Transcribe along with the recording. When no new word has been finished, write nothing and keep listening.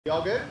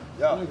Y'all good?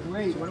 Yeah.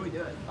 Great. What are we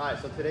doing? Alright,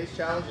 so today's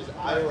challenge is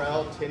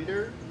IRL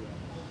Tinder.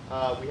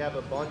 We have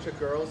a bunch of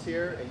girls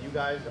here, and you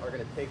guys are going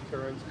to take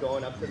turns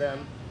going up to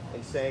them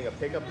and saying a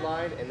pickup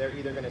line, and they're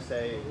either going to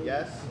say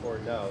yes or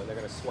no, and they're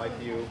going to swipe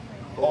you.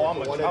 Oh,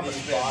 I'm a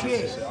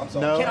shit.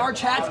 No. Can our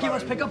chats give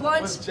us pickup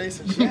lines?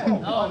 Jason.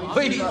 Oh,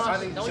 please.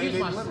 Don't use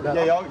my number.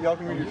 Yeah, y'all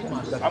can read your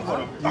chats. I'm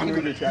gonna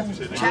use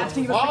it. Chats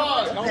can give us pickup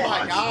lines? Oh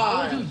my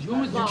god.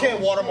 You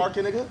can't watermark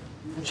it, nigga.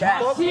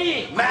 Chats.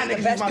 Man, The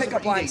best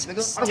pickup lines.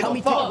 Tell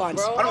me pickup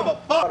lines. I don't give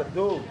a fuck,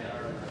 dude.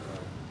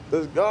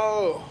 Let's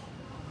go.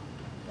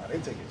 Nah, they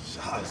taking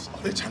shots. Oh,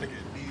 they trying to get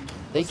me.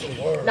 They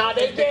can't. Nah,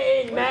 they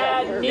getting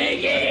mad,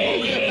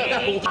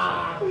 nigga.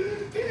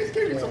 These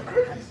kids are so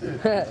crazy.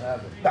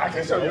 Nah, I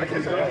can't show you. I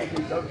can't show you.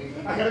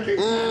 I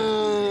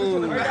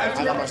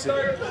got my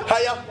shit.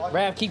 Hiya.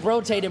 Raph, keep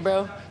rotating,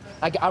 bro.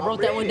 I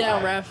wrote that one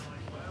down, Raph.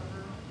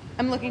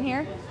 I'm looking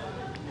here.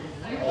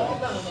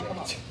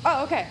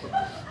 Oh, okay.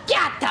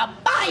 Got the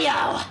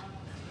bio.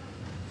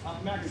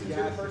 Max, since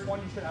you're the first one,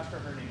 you should ask her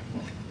her name.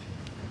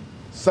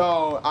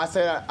 So I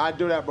say that I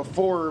do that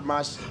before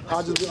my.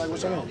 I'll just be like,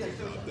 "What's your name?"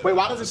 Wait,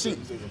 why doesn't she?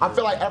 I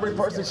feel like every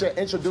person should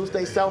introduce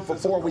themselves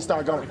before we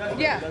start going.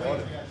 Yeah.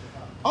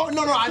 Oh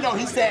no, I know.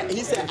 He said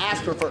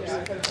ask her first.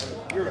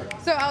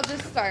 So I'll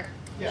just start.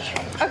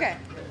 Okay.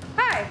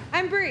 Hi,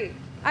 I'm Bree.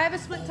 I have a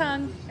split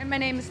tongue, and my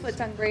name is Split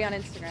Tongue Bree on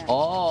Instagram.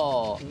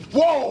 Oh.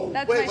 Whoa!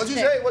 That's Wait, my what'd you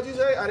shtick. say? What'd you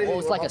say? I didn't. Oh,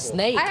 it's like a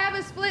snake. I have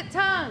a split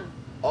tongue.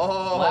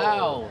 Oh.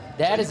 Wow,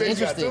 that is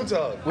interesting.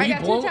 Were you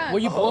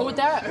born with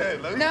that? Hey,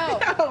 let me, No.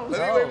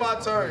 Let me wait my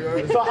turn,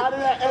 yo. So how did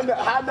that end up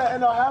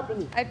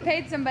happening? I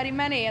paid somebody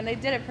money, and they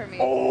did it for me.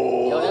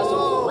 Oh. Yo, that's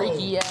some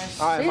freaky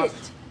ass All right,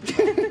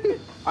 shit.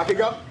 I can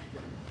go.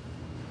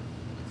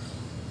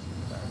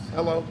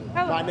 Hello.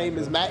 Hello. My name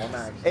is Max.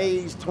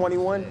 Age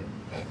 21.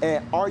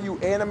 And are you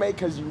anime?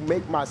 Because you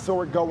make my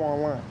sword go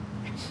online.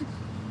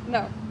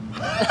 No.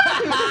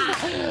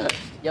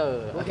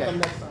 Yo, okay.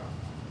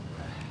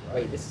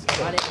 Wait,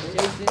 my name is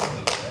Jason.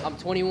 I'm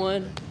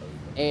 21,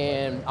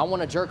 and I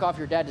want to jerk off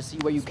your dad to see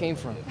where you came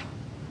from.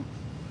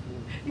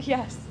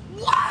 Yes.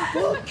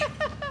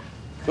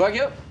 Do I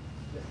get?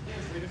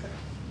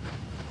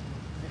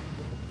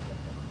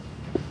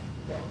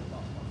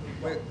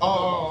 Wait,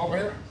 over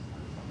here?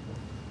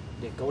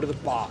 Yeah, go to the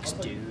box,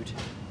 dude.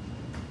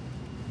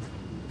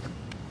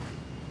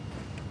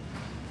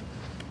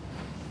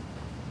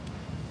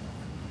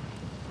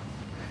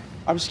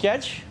 I'm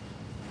Sketch,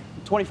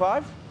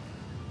 25.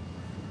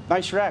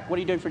 Nice rack. What are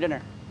you doing for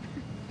dinner?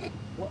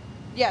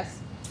 Yes.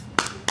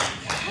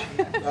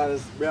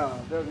 There's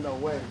no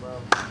way,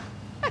 bro.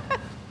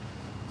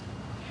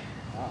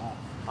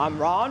 I'm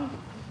Ron.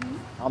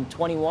 I'm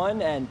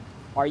 21, and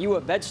are you a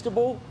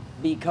vegetable?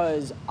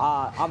 Because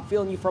I'm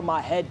feeling you from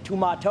my head to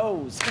my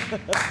toes.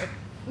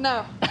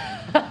 No.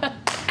 Yeah,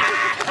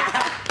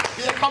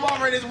 come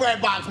over in this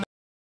red box.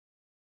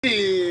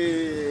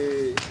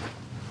 Yeah.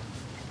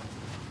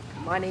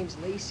 My name's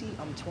Lacey.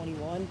 I'm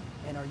 21,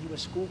 and are you a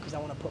school? Because I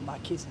want to put my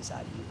kids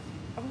inside of you.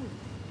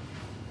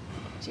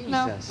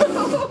 Jesus.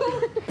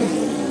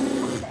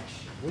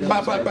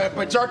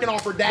 But jerking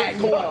off her dad,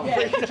 cool.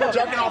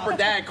 Jerking off her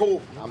dad,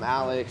 cool. I'm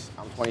Alex,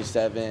 I'm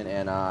 27,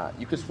 and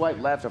you can swipe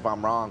left if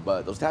I'm wrong,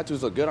 but those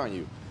tattoos look good on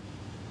you.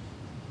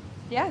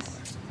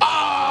 Yes.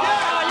 Oh!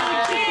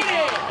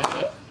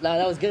 Nah,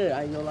 that was good.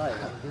 I ain't gonna lie.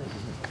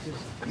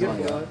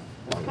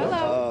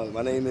 Hello.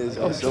 My name is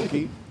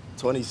Silky,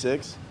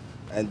 26,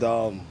 and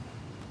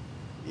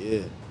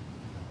yeah.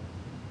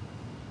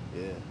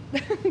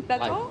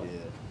 That's all? Yeah.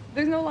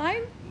 There's no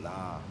line?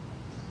 Nah.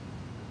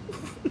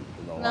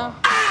 No.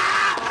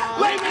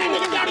 Wait a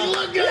minute, nigga, gotta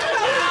look good.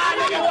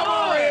 Nigga,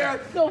 come over here.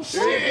 No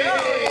shit. I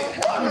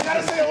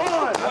gotta say it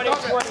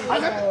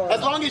on.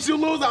 As long as you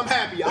lose, I'm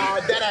happy.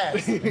 Dead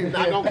ass.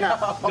 Not gonna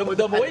count.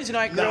 The boys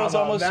night girl's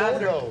almost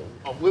sold.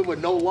 With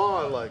no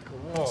lawn, like,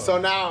 come on. So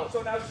now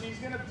she's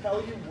gonna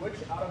tell you which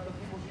out of the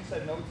people she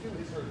said no to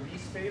is her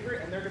least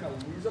favorite, and they're gonna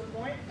lose a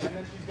point, and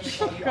then she's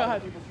gonna tell you all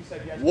the people she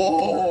said yes to.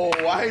 whoa,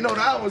 I didn't know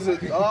that was it.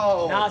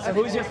 Oh. Nah, so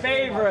who's your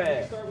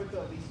favorite? Start with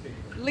the least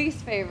favorite.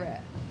 Least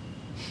favorite.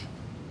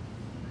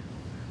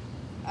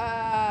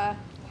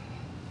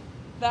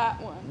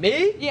 That one.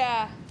 Me?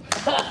 Yeah.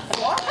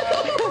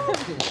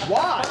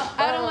 Why?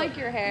 I don't like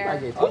your hair.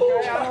 Okay, I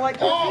don't like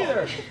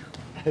yours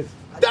either.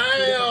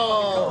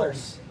 Damn.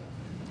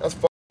 That's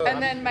fucked up.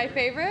 And then my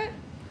favorite?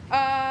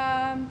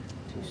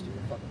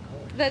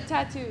 The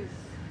tattoos.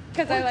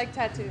 Because I like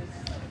tattoos.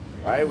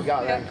 All right, we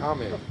got that in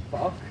common.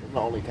 Fuck. I'm the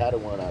only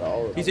tattooed one out of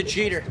all of them. He's a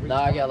cheater.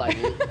 Nah, I got like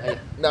it. Hey,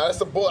 No,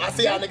 that's a bull. I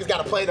see how niggas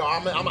gotta play though.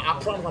 I promise I'm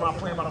not playing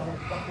by the whole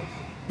fucking.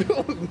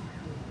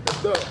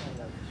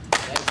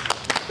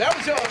 That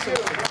was awesome.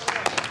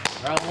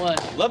 Round one.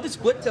 Love the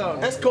split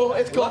tongue. It's cool.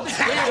 It's cool. Love the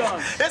split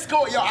tongue. It's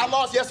cool. Yo, I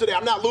lost yesterday.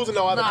 I'm not losing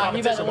no other Nah,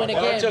 you better competition. win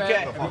again, It's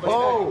okay.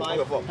 Oh,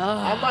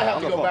 I might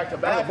have to go back to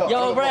back.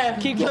 Yo,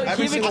 Brad, keep it coming, You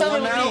please.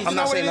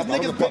 know what these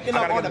niggas picking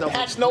up on the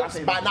patch notes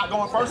by not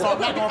going first, so I'm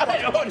not going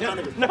first.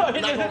 No,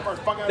 I'm not going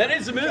first. that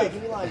is the move.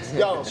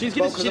 Yo, She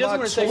doesn't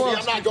want to say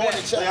I'm not going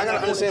to check. I gotta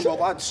understand, bro.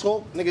 If I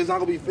choke, nigga, it's not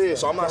gonna be fair.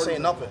 So I'm not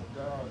saying nothing.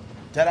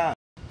 Dead eye.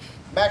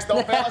 Max,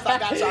 don't fail us. I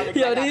got y'all.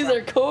 Yo, these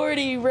are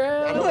corny,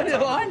 bro.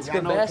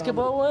 The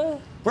basketball one?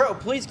 Bro,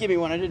 please give me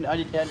one. I didn't.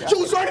 You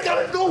was right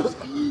down the doors.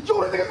 You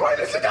niggas right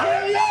this shit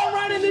down. Yeah,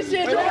 running this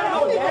shit down. I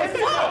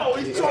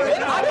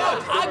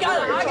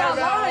got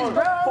lines,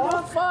 bro. What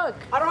the fuck?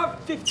 I don't have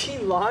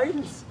 15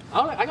 lines.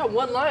 I got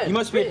one line. You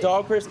must be a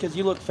dog person because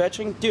you look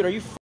fetching. Dude, are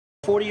you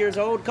 40 years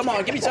old? Come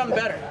on, give me something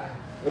better.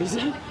 What is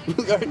it?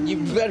 You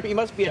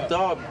must be a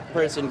dog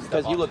person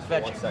because you look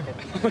fetching.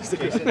 1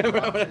 second.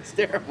 Bro, that's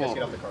terrible.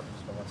 Get off the car for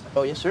just 1 second.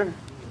 Oh, yes, sir.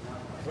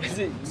 What is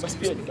it? You must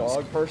be a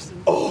dog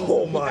person.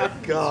 Oh my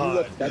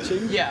god.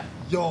 Fetching? Yeah.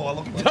 Yo, I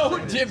look.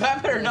 Don't, Jim,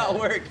 that better not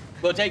work.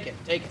 Well, take it.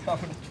 Take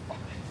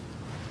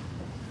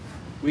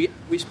it.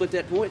 We split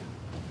that point.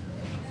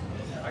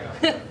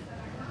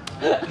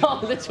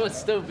 Oh, this one's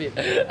stupid.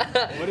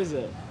 What is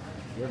it?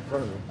 You're in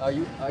front of me.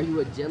 Are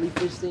you a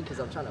jellyfish thing? Cause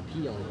I'm trying to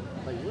pee on you.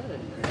 Like what?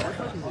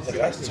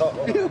 That's tough.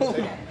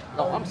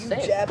 No, I'm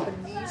saying.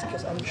 Japanese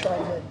because I'm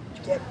trying to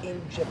get in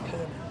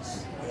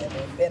Japanese. Yeah,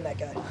 man, ban that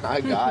guy.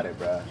 I got it,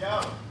 bro.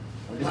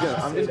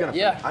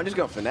 I'm just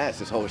gonna finesse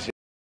this whole shit.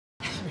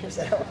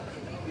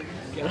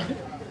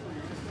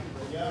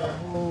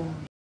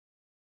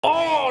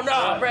 Oh,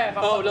 no! Brad,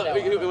 Oh, no.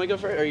 You want to go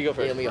first? Or you go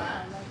first? Yeah, let me go.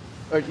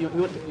 Or you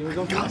want to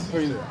go first?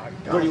 Or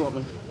where do you want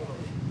me?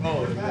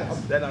 Oh,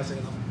 they're not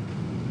saying nothing.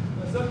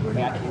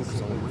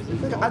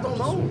 I don't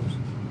know.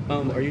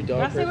 Are you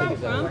dog Can I say where I'm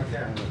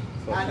person?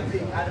 from? I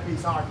had to be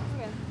sorry.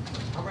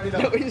 I'm ready to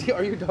go.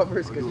 Are you dog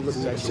person? Because you look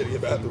That shit in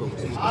your bathroom.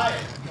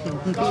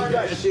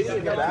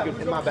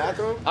 In my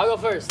bathroom? I'll go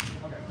first.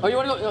 Oh, you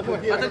want to go? No,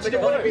 come here. I thought you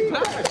didn't want to be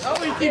back. Oh,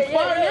 he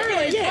fired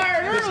early. He's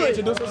fired early.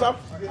 Introduce yourself.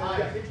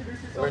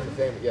 Where's the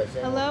family? Yeah,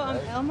 family. Hello, I'm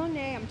El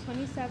Monet. I'm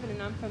 27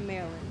 and I'm from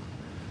Maryland.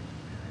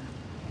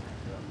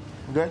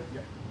 Good.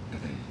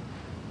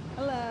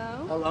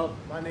 Hello. Hello.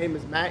 My name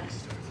is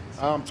Max.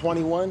 I'm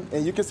 21,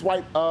 and you can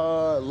swipe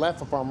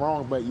left if I'm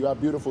wrong, but you have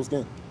beautiful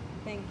skin.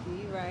 Thank you.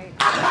 You're right.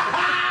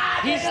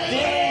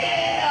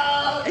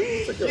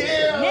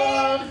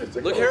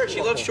 Look at her.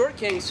 She loves short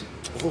kings.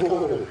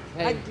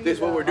 Hey, This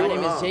is what we're my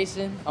doing, name huh? is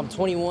Jason. I'm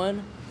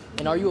 21.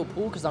 And are you a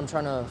pool? Cause I'm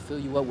trying to fill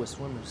you up with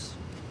swimmers.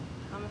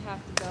 I'm gonna have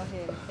to go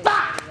ahead and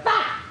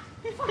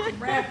take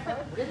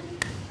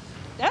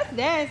That's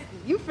nasty.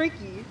 You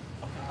freaky.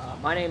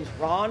 My name's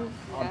Ron.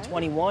 I'm Okay.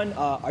 21.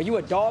 Are you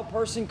a dog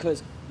person?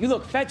 Because you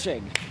look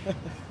fetching.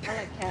 I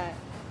like cat.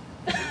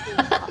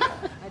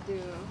 I do.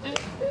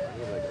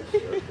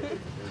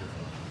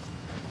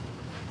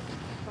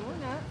 Come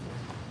on up.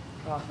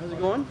 How's it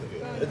going?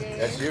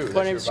 That's you.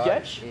 My name's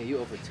Sketch. Yeah, you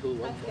over 2.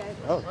 That's good.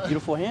 Oh,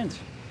 beautiful hands.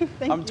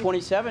 Thank I'm you.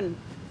 27.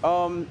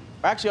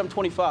 Actually, I'm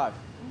 25.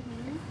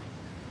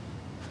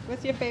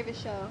 What's your favorite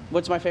show?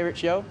 What's my favorite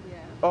show?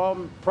 Yeah.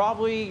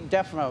 Probably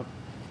Death Note.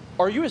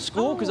 Are you at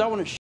school? Because I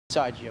want to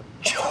inside you.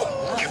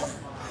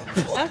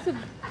 That's a.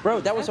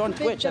 Bro, that was That's on a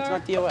big Twitch. That's jar.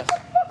 not DOS.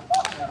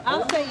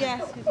 I'll say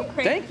yes because you're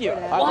crazy. Thank you. For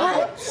that. I love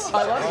it.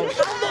 I love it.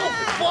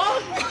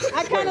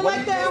 I kind of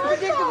like that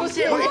unpredictable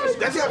shit.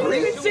 That's not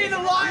real. See the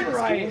line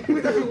right.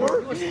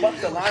 Fuck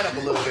the line up a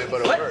little bit,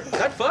 but it worked.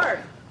 That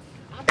fired.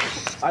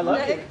 I love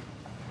it.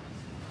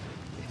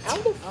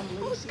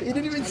 You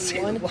didn't even see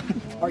it.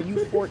 Are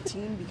you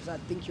 14? Because I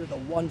think you're the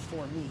one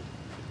for me.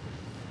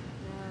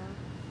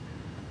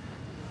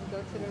 Go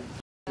to the.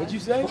 What'd you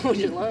say?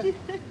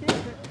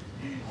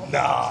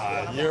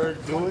 Nah, you're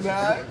doing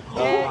that?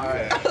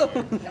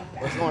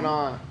 What's going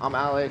on? I'm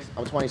Alex.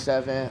 I'm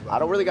 27. I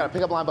don't really got a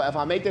pickup line, but if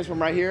I make this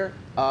from right here,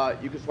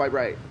 you can swipe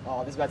right.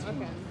 Oh, this is about to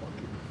be.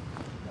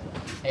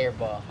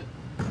 Airball.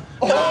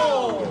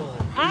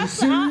 I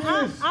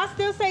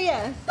still say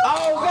yes. I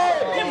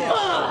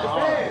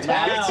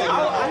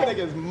think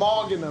it's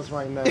mogging us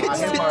right now.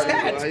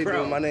 How you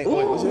doing? My name.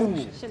 Wait, what's your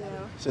name?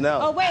 Chanel.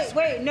 Chanel. Oh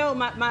wait, no,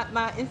 my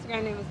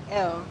Instagram name is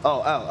L.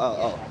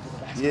 Oh.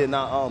 Yeah,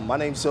 nah, my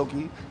name's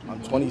Silky.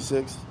 I'm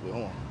 26. Wait,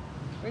 hold on.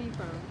 Where you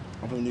from?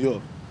 I'm from New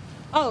York.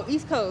 Oh,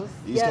 East Coast.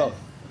 East Yes. Coast.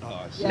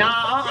 Oh, shit.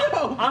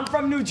 Nah, I'm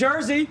from New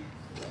Jersey.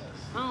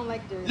 I don't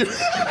like Jersey.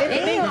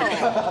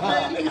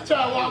 You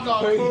try to walk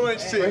off cool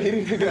and shit. He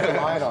didn't get the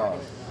line off.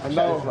 I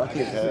know.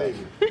 Okay, so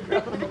now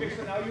you're gonna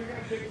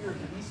pick your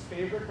least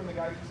favorite from the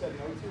guys you said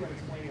no to and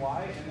explain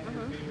why, and then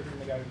your favorite from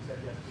the guys you said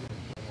yes to and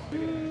explain why.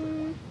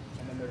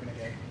 And then they're gonna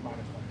get -1.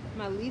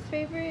 My least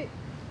favorite?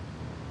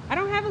 I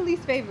don't have a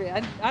least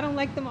favorite. I don't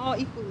like them all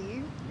equally.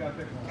 You gotta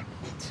pick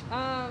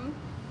one.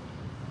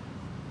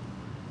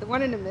 The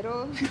one in the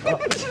middle.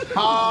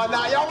 Oh,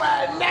 now y'all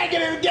at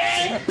negative,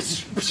 gang.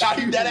 Shot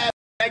you that ass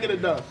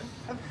negative though.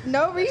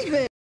 No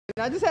reason.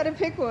 I just had to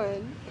pick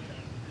one.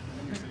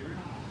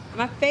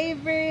 My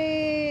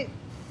favorite.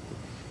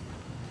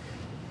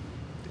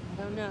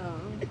 Oh no.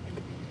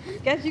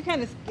 Sketch, you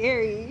kind of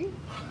scary.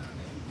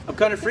 I'm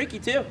kind of freaky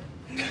too.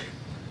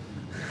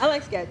 I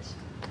like Sketch.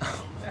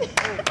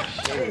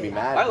 Be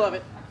mad. I love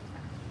it.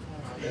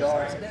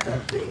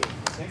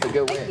 It's a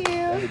good win.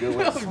 Thank you.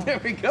 That's a good win. There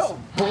we go.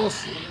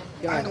 Bullshit.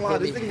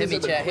 Hit me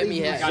chat. Hit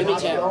me chat. Hit me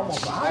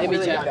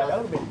chat.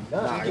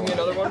 Give me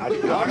another one. I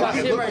got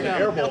shit right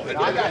now.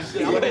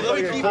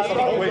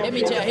 Hit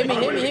me chat.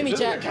 Hit me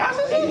chat.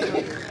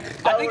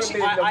 I think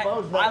she.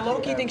 I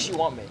low-key think she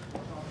want me.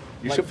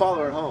 You should follow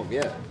her home,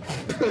 yeah.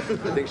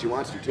 I think she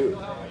wants you too.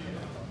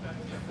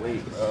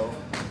 Wait, bro.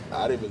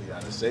 I didn't really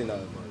have to say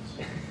nothing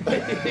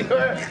much.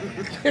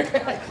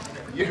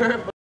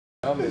 You're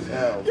dumb as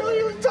hell. Yo,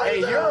 you tight.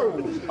 Hey, yo.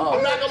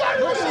 I'm not gonna lie,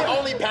 bro. She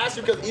only passed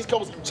you because East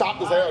Coast chopped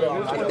his hair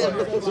though.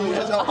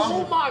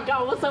 Oh my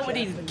God, what's up with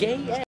these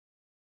gay ass?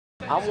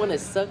 I want to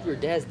suck your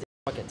dad's dick.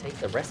 I can take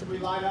the recipe.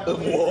 Whoa.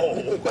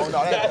 Oh, no,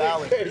 that's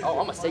valid. Oh,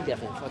 I'm gonna say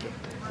definitely. Fuck it.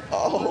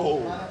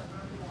 Oh.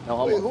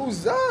 No, Wait,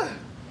 who's that?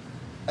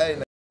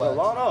 Hey,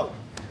 line up.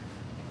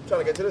 I'm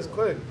trying to get to this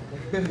quick.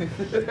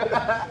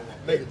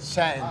 Nigga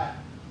chatting.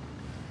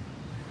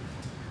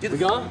 We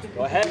gone?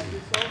 Go ahead.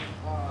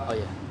 Oh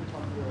yeah.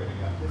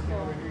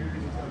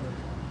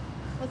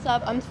 What's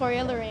up? I'm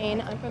Toria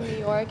Lorraine. I'm from New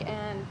York,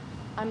 and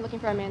I'm looking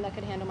for a man that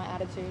could handle my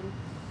attitude.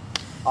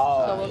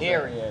 Oh,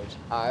 here he is.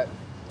 I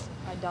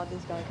doubt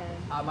this guy can.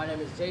 Hi, my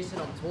name is Jason.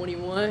 I'm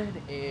 21,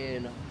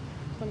 and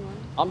 21.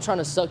 I'm trying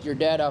to suck your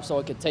dad off so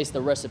I can taste the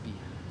recipe.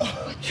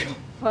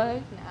 What?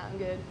 Nah, I'm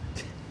good.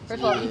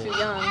 First of all, you're too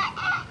young.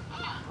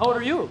 How old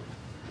are you?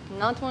 I'm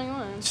not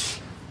 21.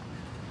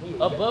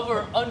 Above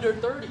or under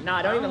 30?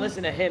 Nah, don't even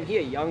listen to him. He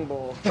a young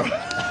bull.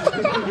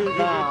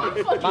 Nah,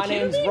 my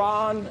name's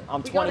Ron.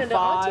 I'm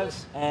 25,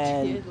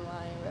 and You're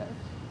lying, bro.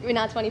 You're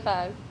not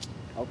 25.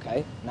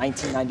 okay,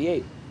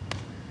 1998.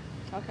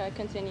 Okay,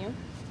 continue.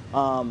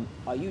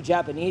 Are you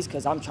Japanese?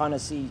 Cause I'm trying to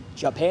see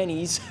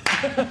Japanese.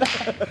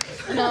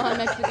 No, I'm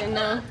Mexican,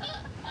 no.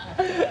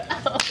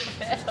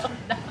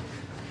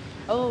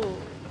 Oh,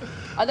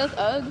 are those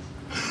Uggs?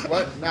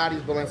 What? Nah,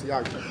 these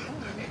Balenciaga.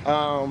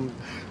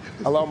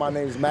 Hello, my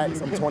name's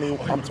Max. I'm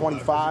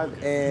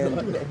 25,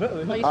 and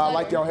I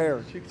like your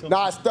hair.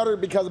 Nah, I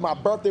stuttered because my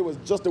birthday was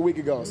just a week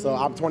ago, so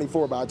I'm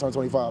 24, but I turned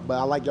 25. But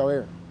I like your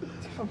hair.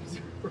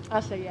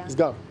 I'll say yeah. Let's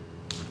go.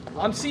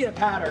 I'm seeing a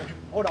pattern.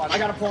 Hold on, I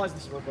gotta pause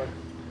this real quick.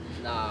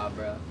 Nah,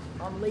 bro.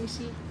 I'm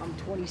Lacey, I'm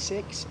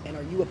 26, and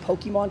are you a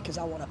Pokemon? Because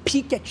I want to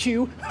peek at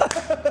you.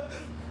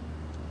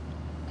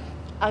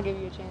 I'll give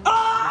you a chance.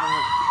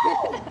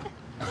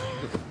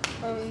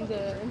 I'm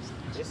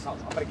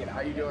gonna get out.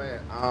 How you doing?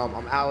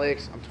 I'm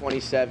Alex. I'm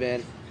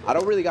 27. I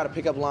don't really got a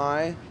pickup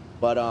line,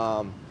 but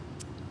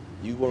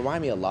you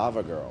remind me of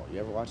Lava Girl. You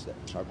ever watch that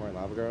Shark Wearing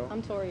Lava Girl?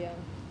 I'm Toria.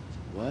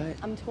 What?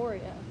 I'm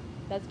Toria.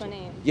 That's my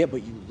name. Yeah,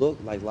 but you look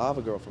like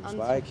Lava Girl from I'm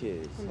Spy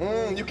Kids.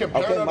 You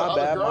compare Okay, her to my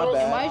other bad, my girls?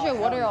 bad. Why is your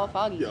water all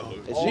foggy?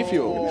 It's G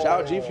Fuel.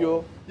 Shout out G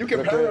Fuel. You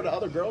compare her to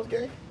other girls,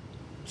 gang?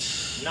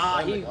 Nah,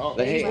 he.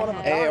 Hey,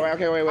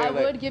 okay, wait. I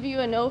would give you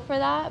a no for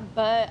that,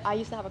 but I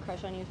used to have a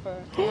crush on you for.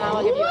 Now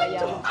I'll give you a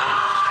yes.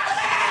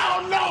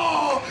 Hell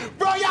no!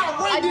 Bro, y'all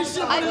rigged this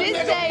shit. I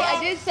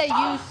did say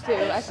used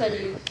to. I said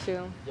used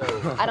to.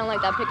 I don't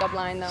like that pickup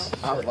line though.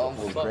 I'm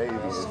almost crazy.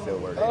 It's still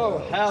working. Oh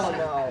hell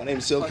no. My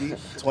name's Silky,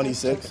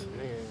 26.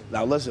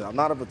 Now listen, I'm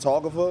not a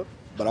photographer,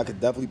 but I could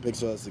definitely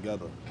picture us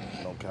together.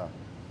 No cap.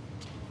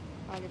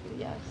 I'll give you a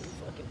yes.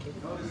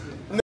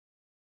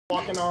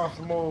 Walking off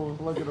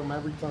smooth. Look at him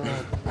every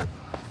time.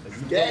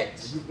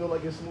 If you feel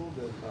like it's smooth,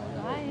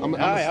 then.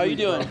 Hi, how you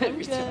doing? I'm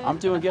good. I'm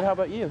doing good. How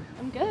about you?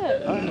 I'm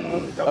good.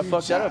 I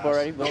fucked that up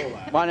already.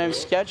 But my name's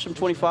Sketch. I'm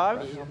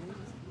 25.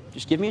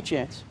 Just give me a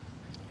chance.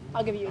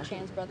 I'll give you a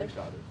chance, brother.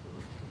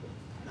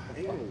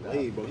 Ain't no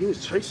way, bro. He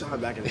was chasing her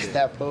back in the day.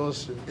 That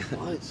bullshit.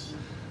 What?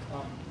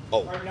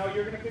 All right, now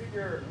you're gonna pick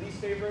your least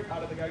favorite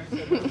out of the guys you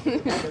said. Your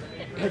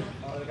favorite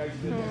out of the guys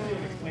you did.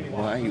 And explain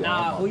why.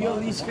 Nah, who your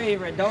least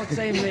favorite? Don't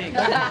say me.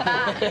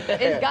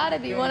 It's gotta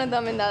be one of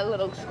them in that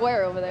little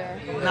square over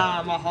there.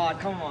 Nah, my heart.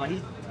 Come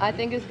on. I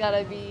think it's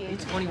gotta be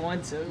He's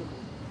 21 too.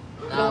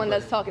 the one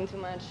that's talking too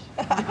much.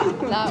 That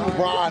one.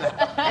 Ron.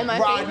 And my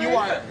Ron, favorite? you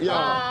are. Yo.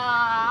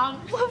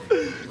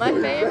 My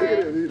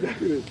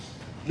favorite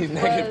He's was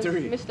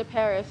 -3. Mr.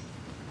 Paris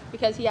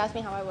because he asked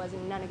me how I was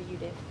and none of you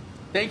did.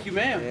 Thank you,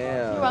 ma'am.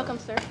 Yeah. You're welcome,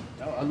 sir.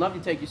 I'd love to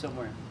take you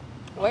somewhere.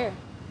 Where?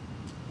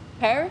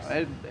 Paris?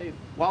 Hey,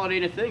 wallet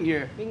ain't a thing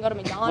here. We can go to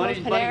McDonald's,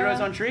 Money grows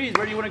Panera. on trees.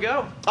 Where do you want to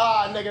go?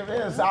 Ah, nigga,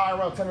 this is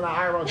IRL 10 and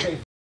IRL J.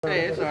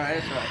 Hey, it's all right.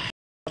 It's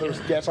all right.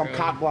 Sketch, I'm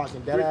cock blocking.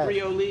 Dead ass.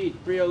 3-0 lead.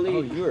 3-0 lead.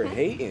 Oh, you were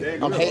hating.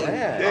 I'm hating.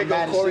 There you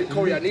go,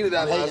 Corey. I needed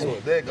that last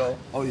one. There you go.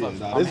 Oh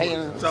yeah. I'm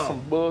hating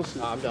some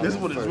bullshit. This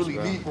one is really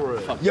deep for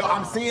real. Yo,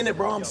 I'm seeing it,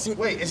 bro. I'm seeing.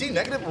 Wait, is he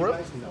negative for real?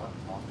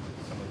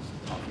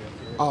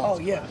 Oh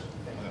yeah.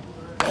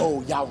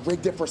 Oh, y'all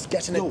rigged it for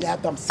sketching the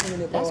depth. I'm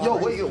seeing it, bro. Yo,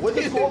 wait,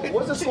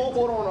 what's the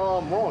scoreboard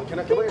on Ron? Can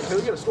we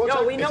get a score?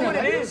 Yo, we know what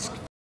it is.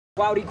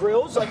 Cloudy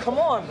Grills. Like, come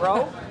on,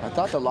 bro. I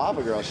thought the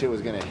Lava Girl shit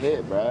was gonna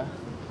hit, bruh.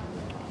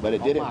 But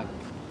it didn't.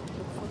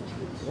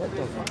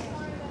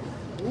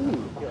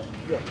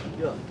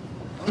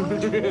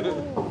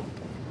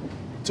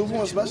 Two for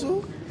one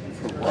special?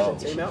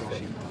 Same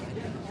outfit.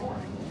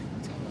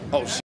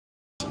 Oh, shit.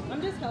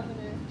 I'm just helping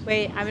her.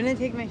 Wait, I'm gonna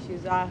take my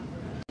shoes off.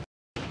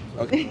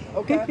 Okay.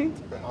 Okay. I'm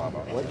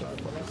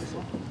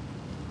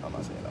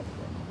not saying that.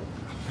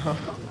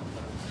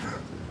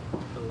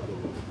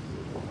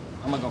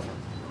 I'm gonna go first.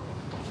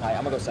 All right,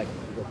 I'm gonna go second.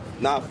 You go.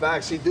 Nah,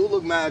 facts. She do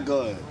look mad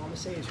good. I'm gonna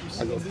say is you I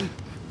see go. me.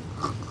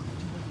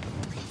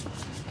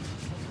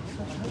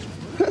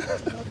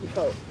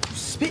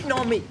 Spitting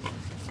on me.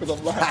 Cause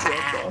I'm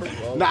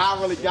laughing. Nah,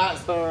 I really got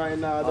some right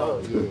now, though.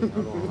 You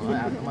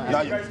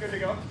guys good to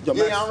go? Yo,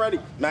 Yeah, Max, I'm ready.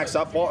 Max,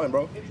 stop faulting,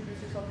 bro.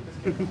 Introduce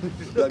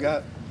yourself to Yo,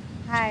 got.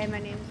 Hi, my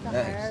name is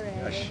Sahara Ray.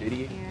 That's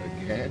shitty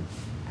and again.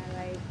 I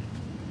like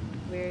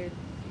weird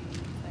things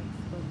like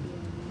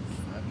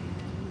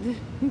scorpions.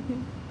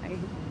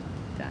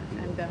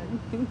 And I'm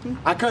done.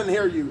 I couldn't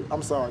hear you.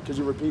 I'm sorry. Could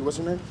you repeat? What's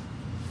your name?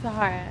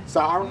 Sahara.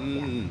 Sahara?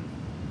 Mm.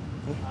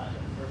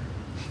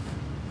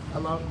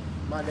 Hello.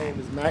 My name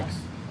is Max.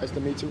 Nice to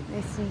meet you.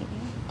 Nice to meet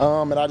you.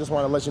 And I just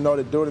want to let you know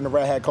that dude in the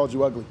red hat called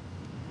you ugly.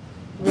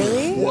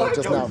 Really? Yeah,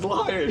 just now.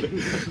 Oh,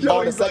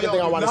 the second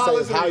thing I want to say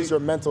is how's your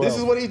mental health?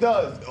 This is what he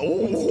does.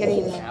 It's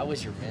getting there. How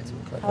was your mental?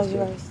 How's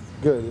yours?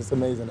 Good. It's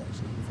amazing,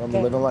 actually. I'm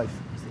Good. living life.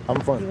 I'm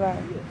fun. You are.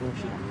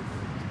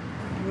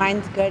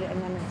 Mine's good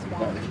and then it's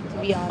bad. To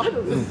be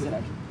honest. You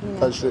know,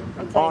 That shit.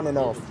 it's On like- and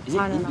off. Is it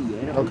On and off.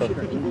 Indiana Okay. Ocean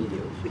or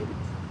Indian Ocean?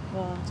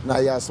 Well, Now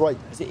you gotta swipe.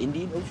 Is it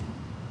Indian Ocean?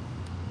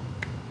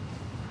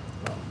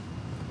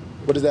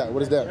 What is that?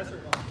 What is that?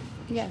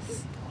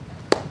 yes.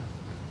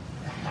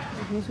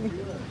 This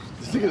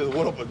nigga just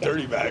went up a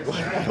dirty bag.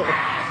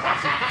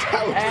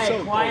 That was Hey,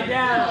 so quiet crazy.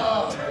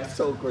 down. That's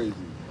so crazy.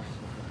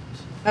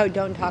 Oh,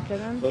 don't talk to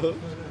them? Uh-huh.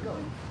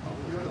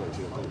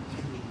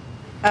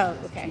 Oh,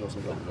 okay.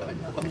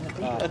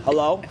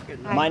 Hello,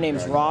 Hi. my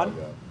name's Ron.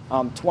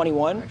 I'm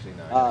 21.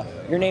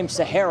 Your name's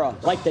Sahara,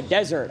 like the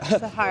desert.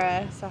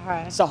 Sahara.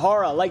 Sahara.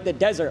 Sahara, like the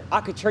desert.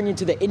 I could turn you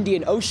into the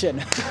Indian Ocean.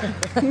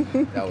 Okay.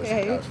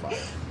 That was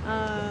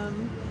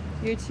fine.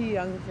 You're too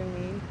young for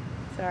me.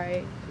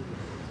 Sorry.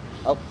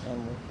 Oh,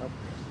 and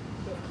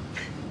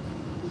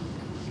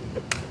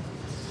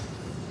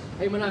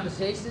Hey, my name is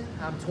Jason.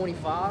 I'm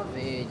 25,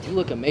 and you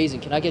look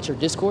amazing. Can I get your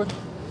Discord? I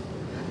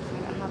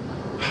don't have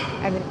one. I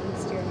have an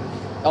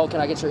Instagram. Oh,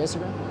 can I get your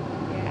Instagram?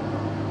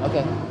 Yeah.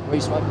 Okay. Where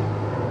you swiping?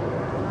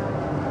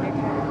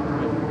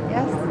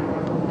 Yes.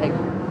 Hey.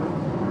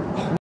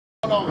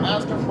 I'm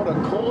asking for the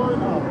cord.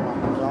 Oh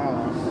my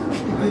god.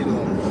 How you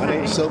doing? My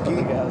name's Silky,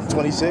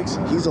 26.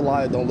 He's a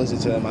liar. Don't listen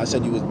to him. I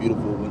said you was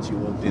beautiful when you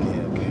walked in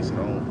here. Okay, so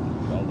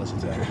don't listen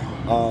to him.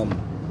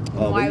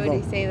 Why would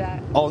he say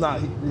that? Oh, nah.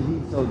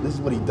 So this is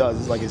what he does.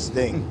 It's like his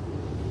thing.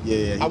 Yeah.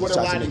 He I just wouldn't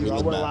tries lie to make me you. I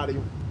look wouldn't bad. lie to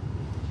you.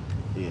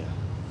 Yeah.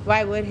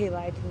 Why would he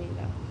lie to me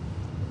though?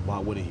 Why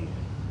wouldn't he?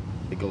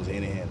 It goes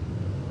hand in hand.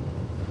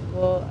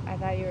 Well, I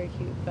thought you were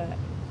cute, but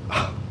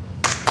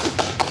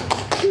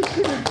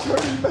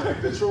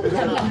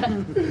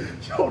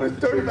Yo, this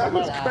dirty back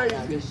was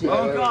crazy.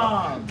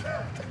 welcome.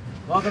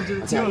 Welcome to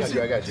the I team.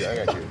 got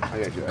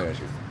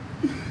you.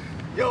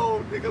 Yo,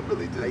 nigga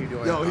really did. How you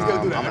doing? Yo, he's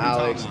gonna do that I'm every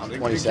Alex. time now. I'm It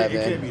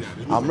 27. can't be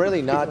that. I'm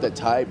really not the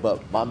type,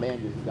 but my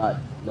man just got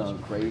done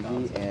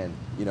crazy, and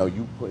you know,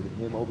 you put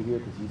him over here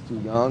because he's too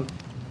young.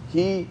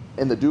 He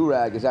in the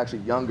do-rag is actually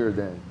younger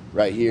than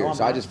right here,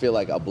 so I just feel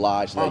like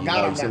obliged to let you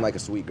know. You seem like a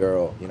sweet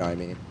girl. You know what I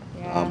mean?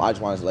 yeah. I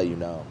just wanted to let you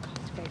know.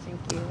 That's great.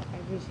 Thank you. I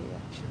appreciate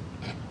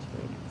that.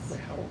 It's really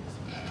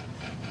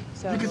nice.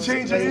 So, You can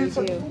change what it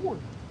do you in do?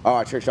 All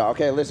right, trick shot.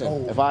 Okay,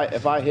 listen. If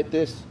I hit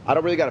this, I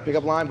don't really got a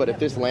pickup line, but if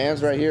this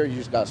lands right here, you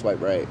just gotta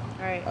swipe right.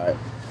 All right. All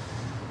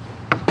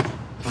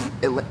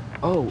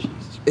right.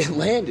 It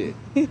landed.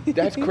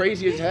 That's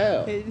crazy as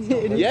hell.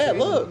 Yeah,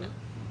 look.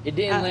 It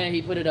didn't land.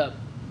 He put it up.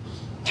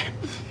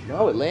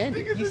 No, it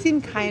landed. You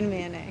seem kind of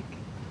manic.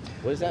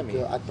 What does that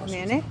mean?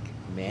 Manic?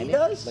 Manic?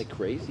 does? Like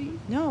crazy?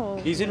 No.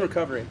 He's in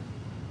recovery.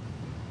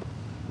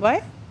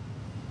 What?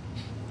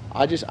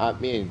 I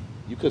mean,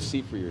 you could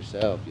see for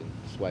yourself and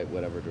swipe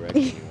whatever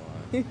direction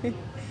you want.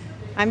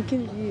 I'm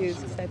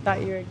confused because I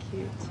thought you were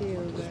cute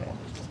too, but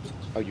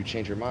Oh, you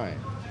changed your mind.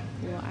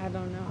 well, I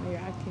don't know. You're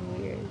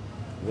acting weird.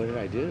 What did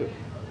I do?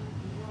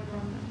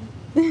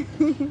 I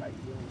don't know.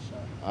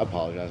 I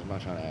apologize. I'm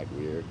not trying to act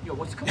weird. Yo,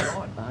 what's going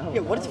on? I don't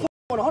Yeah, know. what is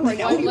going on right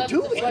now? What are you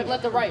doing? Swipe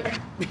left to right.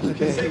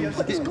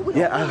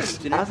 Yeah,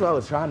 that's what I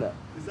was trying to.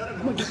 I'm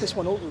gonna get this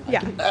one over.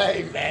 Yeah.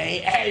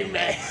 Hey,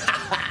 man.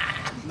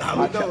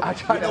 Nah, we know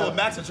what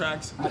Max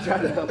attracts. I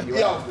tried to help you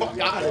Yo, out. fuck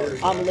out of here.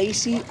 I'm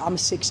Lacey. I'm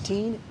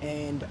 16,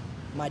 and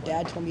my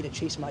dad told me to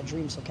chase my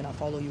dreams. So can I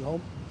follow you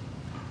home?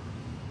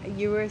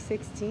 You were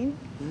 16?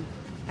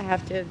 I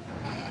have to.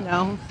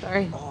 No,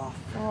 sorry. Oh,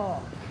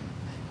 fuck.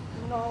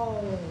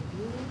 No,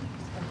 dude.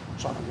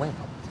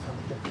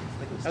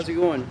 How's it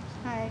going?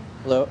 Hi.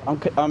 Hello,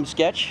 I'm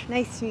Sketch.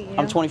 Nice to meet you.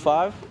 I'm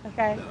 25.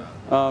 Okay.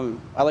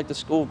 I like the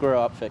schoolgirl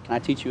outfit. Can I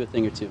teach you a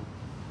thing or two?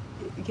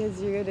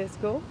 Because you're good at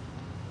school?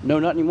 No,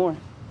 not anymore.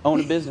 Own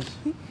a business.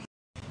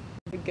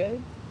 You're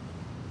good?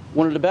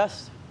 One of the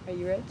best. Are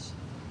you rich?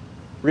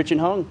 Rich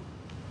and hung.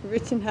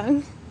 Rich and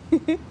hung?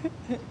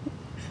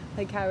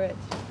 Like how rich?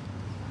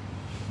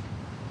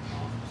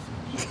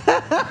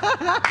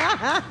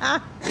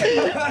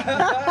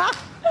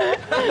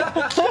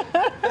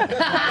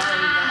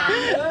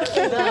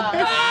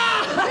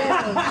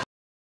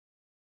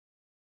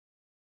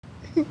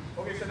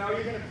 Okay, so now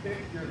you're gonna pick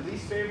your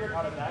least favorite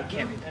out of that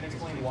group and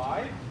explain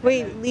why.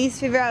 Wait, least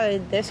favorite out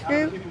of this Out of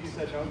the group? people you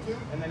said no to,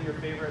 and then your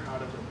favorite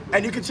out of the people.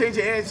 And you can change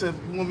your answer if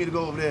you want me to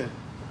go over there.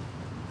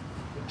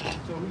 So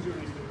who's your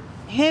least favorite?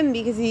 Him,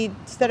 because he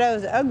said I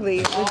was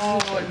ugly.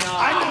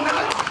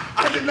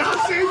 I did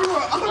not say you were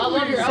ugly. I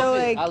love your outfit. So,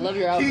 like, I love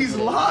your outfit. He's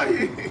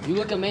lying. You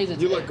look amazing.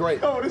 You look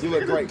great. Yo, this You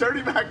look nigga's great.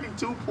 dirty backing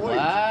 2 points.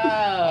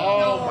 Wow.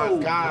 Oh my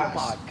gosh.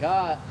 Oh my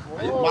God.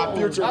 My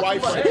future Not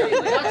wife. too much. Hey,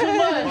 not too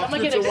much. I'm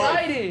gonna get future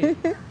wife.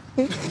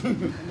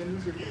 excited.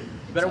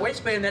 Better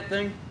waistband that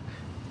thing.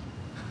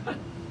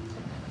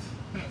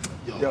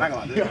 Yo, hang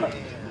on.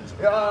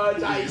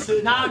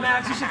 Nah,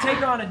 Max, you should take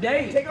her on a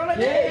date. Take her on a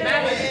date.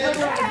 Max, you should take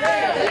her on a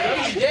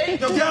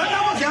date. Yo, get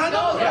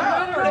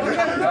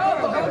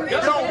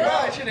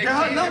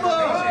her number.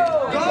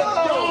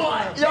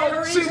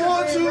 Yo, she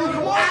wants you.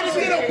 Come on.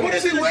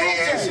 She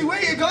waiting. She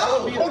waiting. Go.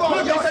 Hold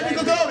on. Y'all said you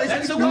could go. They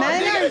said you could go.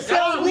 Men are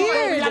so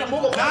weird. Men are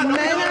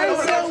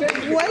so.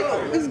 What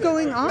is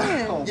going on?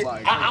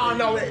 I don't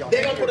know.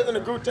 They gonna put us in the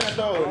group chat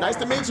though. Nice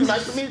to meet you.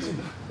 Nice to meet you.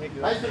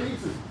 Nice to meet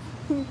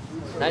you.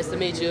 Nice to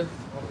meet you.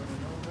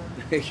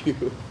 Thank you.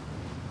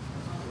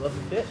 Love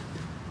the fit.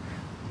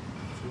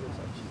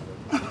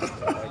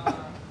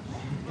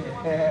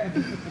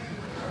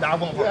 Nah, I'm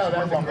going first.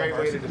 That's a great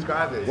way to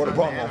describe it. What the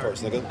problem on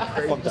first, nigga?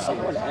 Fuck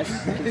that.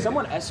 Can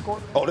someone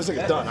escort? Oh, this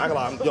nigga's done. I ain't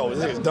gonna lie. Yo,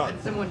 this nigga's done.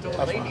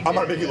 I'm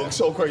about to make you look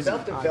so crazy.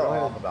 Something fell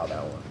off about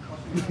that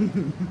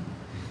one.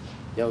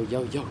 Yo. Is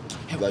that you?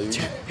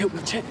 Help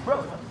me check,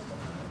 bro.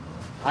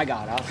 I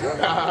got it.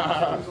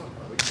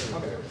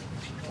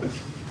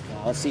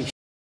 Let's see.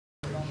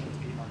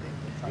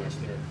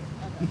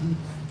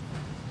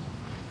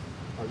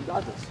 Oh, you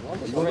got this.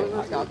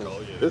 I got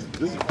this.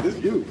 This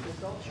you.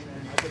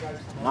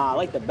 Nah, I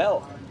like the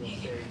belt.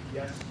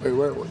 Wait,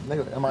 where?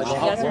 Nigga, am I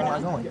going? Yes or Where no? am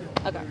I going?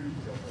 Okay.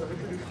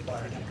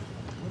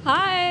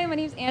 Hi, my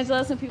name's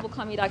Angela. Some people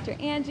call me Dr.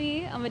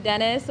 Angie. I'm a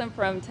dentist. I'm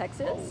from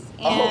Texas.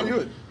 And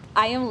good.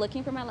 I am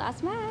looking for my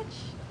last match.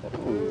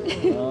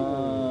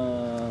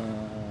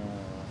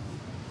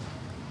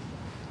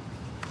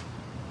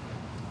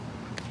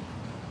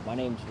 My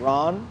name's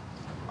Ron.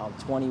 I'm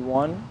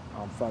 21.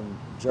 I'm from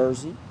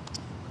Jersey.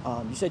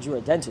 You said you were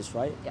a dentist,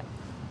 right? Yeah.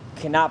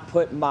 Can I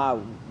put my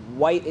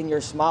white in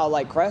your smile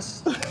like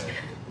Crest? Nah.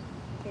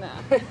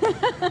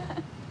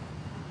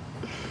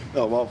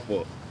 No, my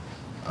fault.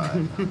 All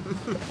right.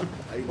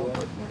 How you doing?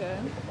 Good.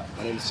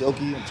 My name's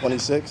Silky. I'm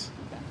 26.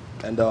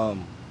 And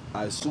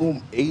I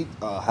assume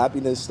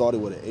happiness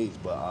started with an H,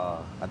 but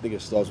I think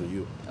it starts with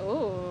you.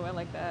 Oh, I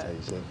like that.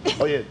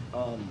 Oh yeah,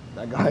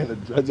 that guy in the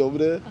dreads over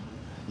there.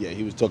 Yeah,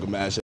 he was talking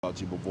mad shit about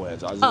you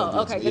beforehand. So I just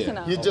Oh, okay, good to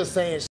know. You're just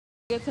saying.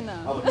 Good to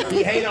know.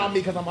 He hate on me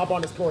because I'm up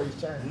on his score. He's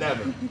trying.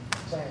 Never.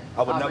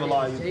 I would never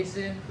lie to you.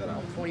 Jason,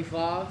 I'm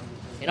 25,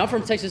 and I'm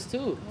from Texas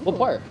too. What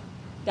part?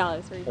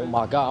 Dallas, where you Oh from?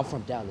 my God, I'm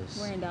from Dallas.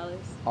 Where in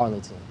Dallas?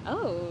 Arlington.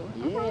 Oh,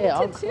 I'm Yeah, I'm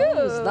Arlington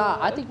close. too. Nah,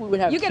 I think we would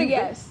have. You get a two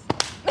guess.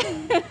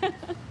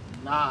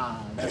 Nah,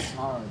 that's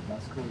hard.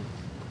 That's cool.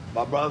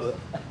 My brother.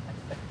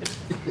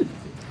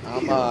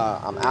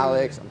 I'm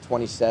Alex. I'm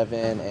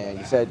 27, and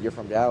you said you're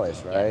from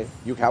Dallas, right? Yes.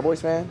 You a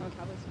Cowboys fan? I'm a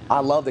Cowboys fan. I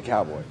love the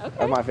Cowboys. Okay.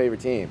 That's my favorite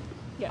team.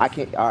 Yes. I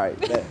can't. All right.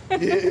 bet.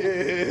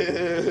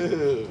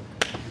 Yeah.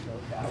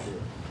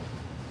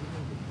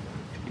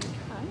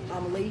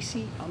 I'm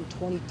Lacey. I'm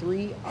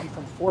 23. I'm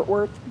from Fort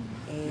Worth.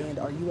 And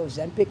are you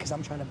Ozempic? Because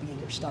I'm trying to be in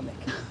your stomach.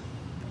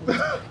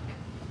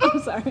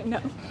 I'm sorry, no.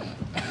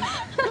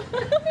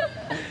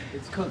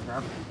 It's cooked,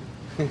 bro.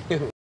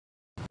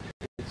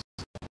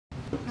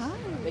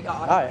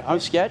 Hi, I'm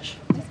Sketch.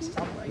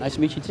 Nice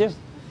to meet you too.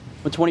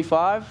 I'm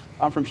 25.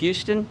 I'm from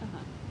Houston.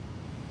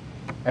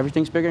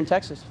 Everything's bigger in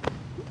Texas.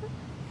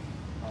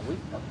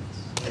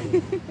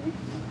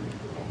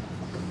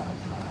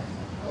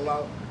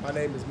 Hello, my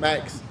name is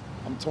Max.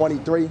 I'm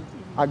 23.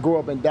 I grew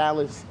up in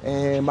Dallas,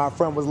 and my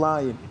friend was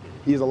lying.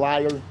 He's a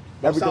liar.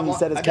 Everything he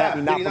said is cap.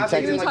 He's not from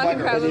Texas. You were talking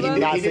crap He did about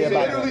not me? say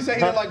about Literally say he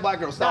didn't like black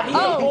girls. Stop. Yo,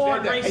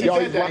 he's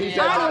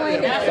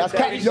lying. That's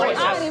cap. Yo, I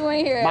don't even want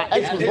to hear my it.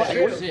 ex was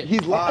lying.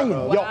 He's lying.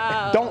 Wow. Yo,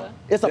 don't.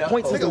 It's a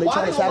point system. They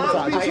trying to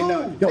sabotage. Yo,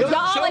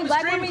 Y'all like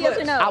black women, yes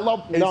or no? I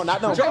love. No,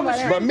 not no.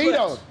 But me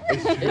though.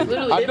 It's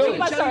literally. I do. We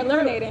about to start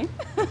eliminating.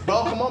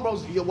 Bro, come on,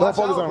 bro. You Don't watch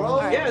focus out, on bro.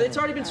 him. Yeah, it's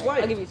already been I'll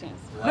swiped. give you a chance.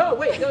 No,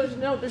 wait, there's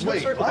no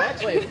circle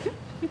back. Wait.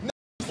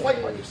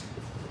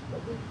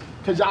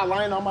 Cause y'all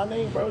lying on my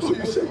name, bro. So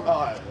you say. All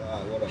right,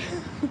 whatever.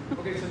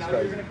 Okay, so now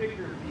you're gonna pick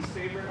your least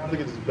favorite out of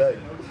Look at the this people bag.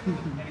 you said no to,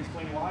 and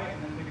explain why,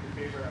 and then pick your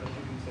favorite out of the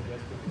people you said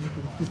yes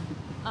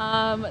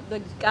to. The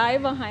guy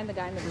behind the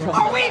guy in the girl.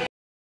 Are we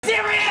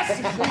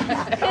serious?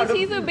 Because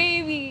he's a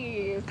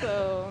baby,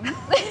 so.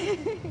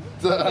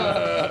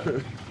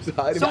 So,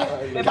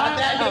 if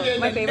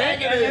my favorite?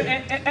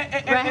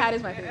 Red hat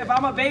is my favorite. If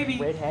I'm a baby,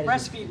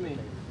 breastfeed me.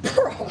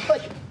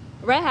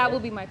 Red hat will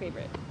be my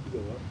favorite.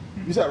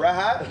 You said red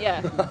hat?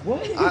 Yeah.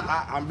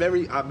 I'm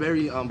very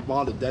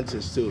fond of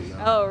dentists too. You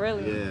know? Oh,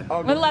 really?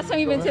 Yeah. When the last time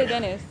you been to a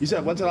dentist? You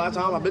said when's the last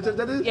time I've been to the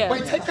dentist? Yeah.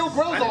 Wait, take your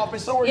grills off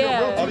and show her your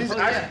real Oh, teeth.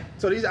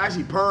 these are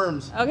actually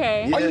perms.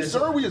 Okay. Are you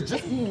sure we was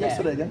just eating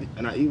yesterday? Again?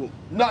 And I eat them.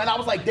 No, and I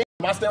was like, damn,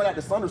 am I staring at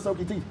the sun or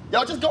silky teeth?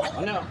 Yo, just go.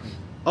 No.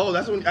 Oh,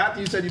 that's when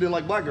after you said you didn't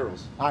like black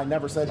girls. I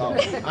never said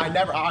that. I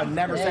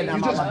never said that.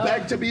 You just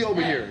begged to be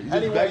over here. You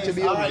just begged to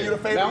be over here. You the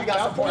favorite. We got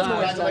some points.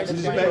 Congratulations.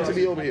 You just begged to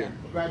be over here.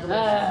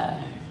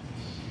 Congratulations.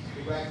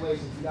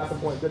 Congratulations. You got some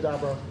points. Good job,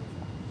 bro.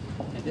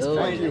 At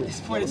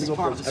this point, it's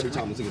part of the every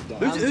time this nigga's done.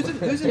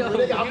 Who's in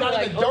nigga, I'm not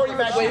even dirty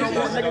back here.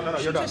 No,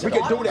 you're done. We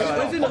can do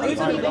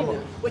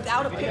this.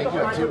 Without a pickup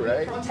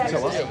line from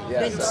Texas,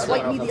 then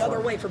slight me the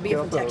other way for being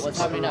from Texas. What's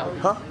happening now?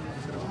 Huh?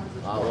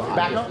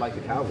 Back up like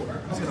the cowboy.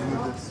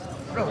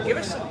 Bro, give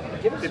us.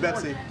 Hey,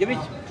 Betsy. Give me.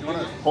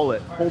 Pull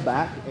it. Pull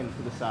back and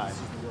to the side.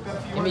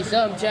 Give me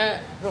some,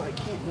 chat. Bro, I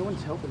can't. No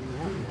one's helping me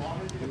out.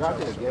 You're not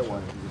gonna get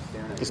one.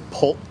 Just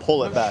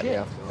pull it back,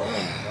 yeah.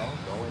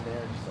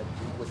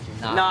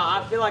 Nah,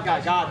 I feel like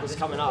I got this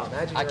coming up.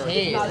 I can't.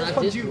 It's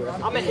not this good.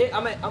 I'm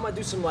gonna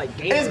do some like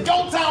gamer. It's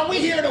go time. We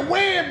here to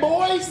win,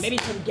 boys. Maybe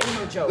some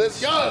gamer jokes.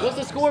 Let's go. What's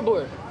the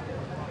scoreboard?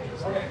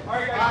 Okay. All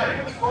right, guys.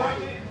 Ready for the score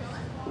update?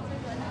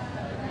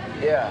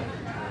 Yeah.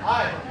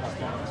 Hi.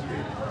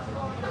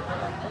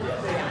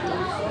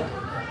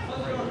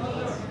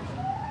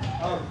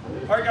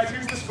 All right, guys.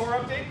 Here's the score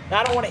update.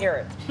 I don't want to hear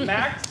it.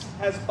 Max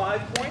has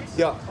 5 points.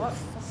 Yeah.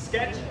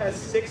 Sketch has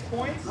 6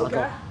 points.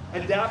 Okay.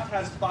 Adapt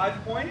has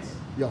 5 points.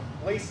 Yeah.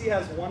 Lacey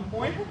has 1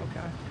 point.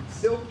 Okay.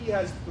 Silky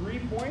has 3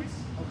 points.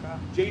 Okay.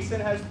 Jason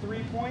has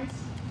 3 points.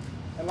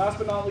 And last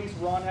but not least,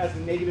 Ron has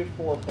 -4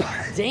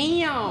 points.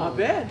 Damn. Not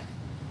bad.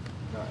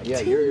 Yeah,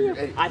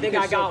 I think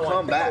I got one.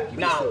 Come back.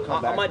 No,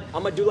 I'm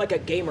gonna do like a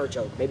gamer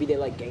joke. Maybe they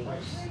like games.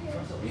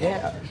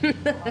 Yeah.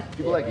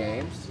 People like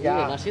games.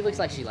 Yeah. Now she looks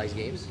like she likes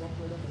games.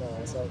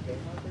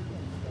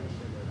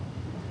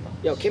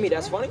 Yo, Kimmy,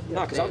 that's funny?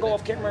 No, because I'll go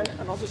off camera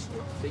and I'll just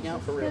big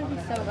out for real. That'd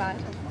be so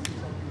bad.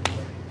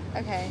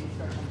 Okay.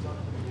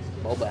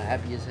 Boba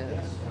happy as hell.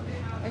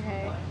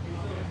 Okay.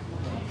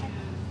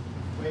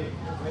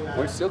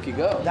 Where'd Silky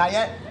go? Not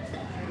yet.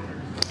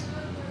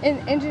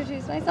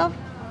 Introduce myself.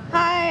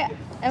 Hi.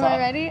 Am I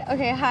ready?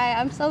 Okay. Hi.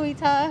 I'm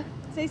Solita.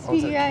 It's nice to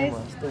meet you guys.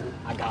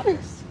 I got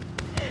this.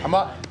 I'm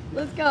up.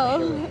 Let's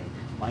go.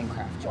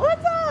 Minecraft joke.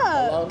 What's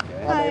up?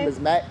 My Hi. name is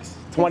Max.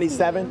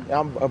 27. And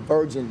I'm a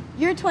virgin.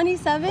 You're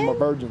 27? I'm a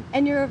virgin.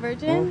 And you're a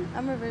virgin?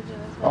 I'm a virgin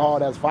as well. Oh,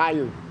 that's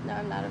fire. No,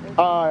 I'm not a virgin.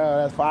 Oh,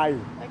 that's fire.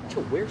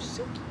 Yo, where's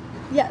Silky?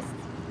 Yes.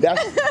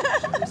 That's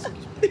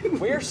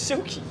Where's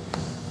Silky?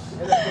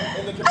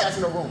 in the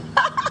confessional room.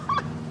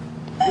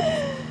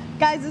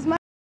 Guys, is my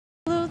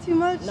a little too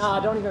much? Nah,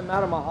 don't even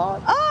matter my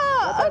heart.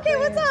 Oh, okay,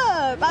 what's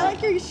up? I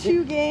like your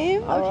shoe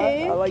game.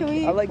 Okay, can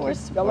we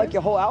force I like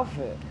your whole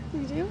outfit.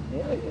 You do?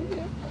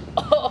 Yeah.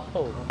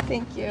 Oh.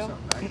 Thank you.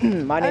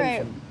 My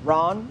name's right.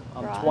 Ron.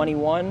 I'm Ron.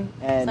 21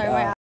 and Sorry,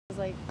 my ass was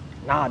like,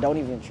 nah, don't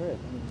even trip.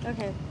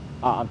 okay.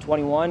 I'm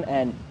 21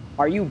 and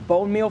are you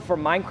bone meal for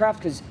Minecraft?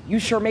 Because you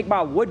sure make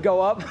my wood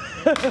go up.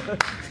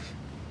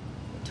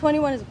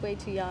 21 is way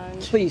too young.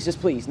 Please, just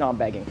please. No, I'm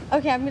begging.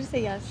 Okay, I'm gonna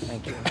say yes.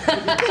 Thank you.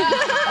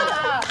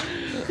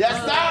 Yes,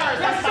 sir.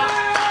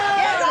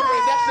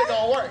 That shit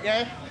gonna work,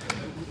 yeah.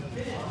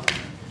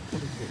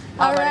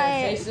 All My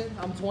right. name's Jason.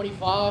 I'm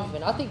 25,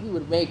 and I think we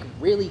would make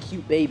really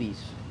cute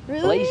babies.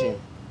 Really? Blasian.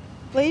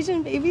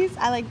 Blasian babies?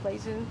 I like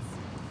Blasians.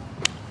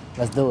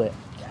 Let's do it.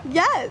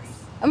 Yes.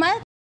 Am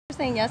I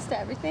saying yes to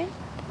everything?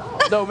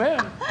 No, man.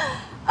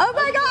 Oh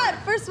my God!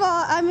 First of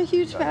all, I'm a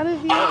huge fan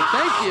of you.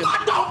 Thank you.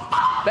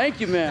 Thank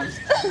you, man.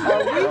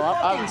 Are we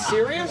fucking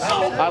serious?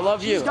 I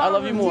love you. I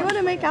love you Do you more. want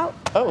to make out?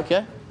 Oh,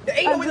 okay.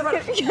 I'm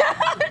just kidding.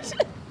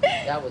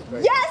 That was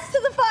great. Yes to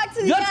the fox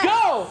and Let's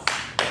yes.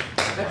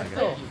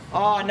 go.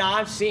 Oh, no,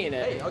 I'm seeing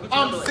it.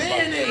 I'm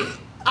seeing it.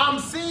 I'm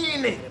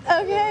seeing it.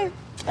 Okay.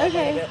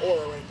 Okay.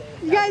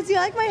 You guys, do you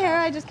like my hair?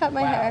 I just cut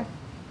my hair.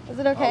 Is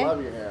it okay? I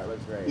love your hair. It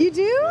looks great. You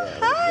do?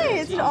 Hi.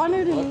 It's an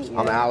honor to meet you.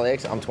 I'm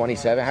Alex. I'm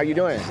 27. How you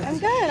doing? I'm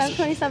good. I'm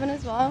 27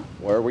 as well.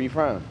 Where were you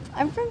from?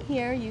 I'm from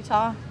here,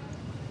 Utah.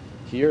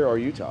 Here or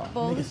Utah?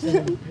 Both.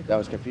 That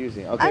was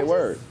confusing. Okay, I'm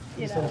word.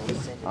 Just, you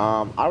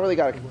know. I really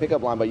got a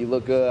pickup line, but you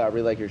look good. I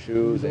really like your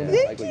shoes. And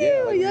Thank like, you.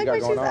 yeah, like You what like my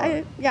got shoes?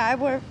 going on. I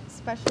wore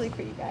especially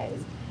for you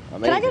guys.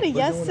 Amazing. Can I get a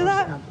yes to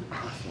that?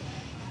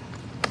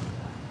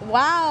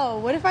 Wow.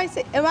 What if I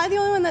say? Am I the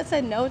only one that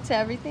said no to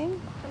everything,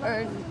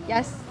 or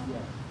yes?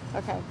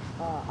 Okay.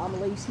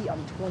 I'm Lacey,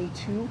 I'm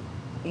 22,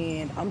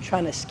 and I'm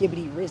trying to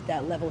skibbity wrist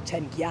that level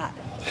 10 yacht.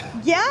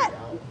 Yeah.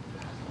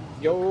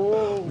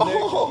 Yo.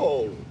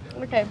 Oh.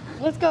 Okay.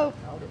 Let's go.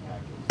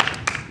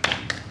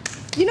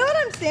 You know what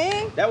I'm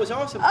saying? That was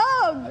awesome.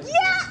 Oh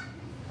yeah.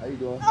 How you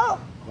doing? Oh.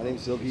 My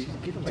name's Silky.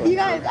 You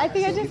guys, I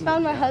think I just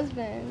found my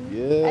husband.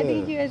 Yeah. I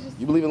think you guys just.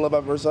 You believe in love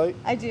at first sight?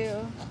 I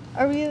do.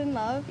 Are we in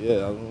love? Yeah,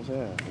 that's what I'm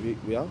saying.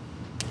 We out?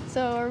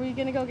 So are we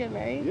gonna go get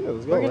married? Yeah,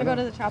 let's go. We're gonna right go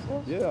now. to the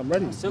chapel? Yeah, I'm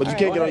ready. So- But you All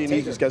can't right. get on your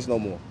knees and sketch no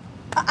more.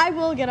 I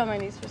will get on my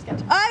knees for sketch.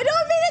 I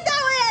don't mean it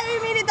that way. I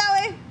didn't mean it that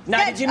way. Now,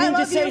 Sketch, did you I mean to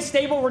love say you.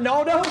 stable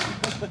Ronaldo?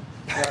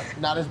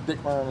 Not his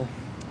dick burning.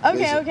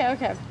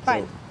 Okay.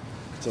 Fine.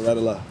 So right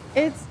or left?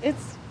 It's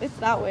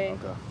that way.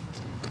 Okay.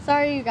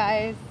 Sorry, you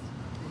guys.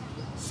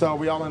 So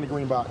we all in the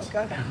green box.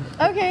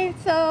 Okay,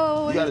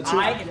 so. You got a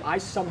two. I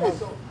somehow.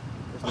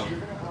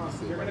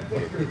 You're gonna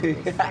pick your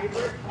least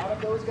favorite out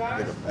of those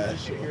guys, and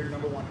pick your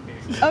number one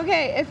favorite.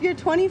 Okay, if you're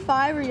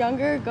 25 or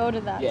younger, go to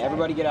that. Yeah, side.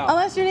 everybody get out.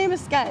 Unless your name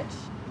is Sketch.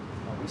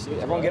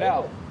 Everyone get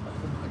out.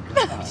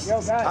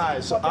 Yo, guys. All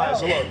right, so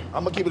look,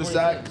 I'm gonna keep it a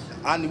stack.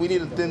 We need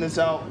to thin this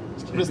out.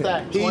 Keep it a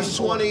stack. He's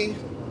 20.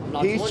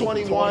 He's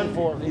 21.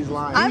 24. He's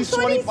lying. I'm He's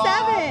 25.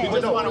 27.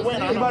 He just want to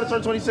win. He's about to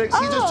turn 26.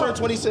 He just Oh. turned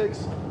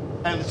 26.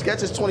 And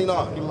Sketch is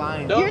 29. He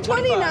lying. No, You're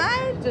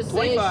 29? Just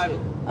say 25. shit.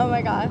 Oh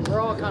my gosh. We're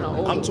all kind of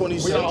old. I'm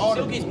 26.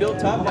 Silky's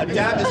built up. My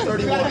dad is You gotta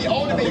 31. be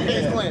older than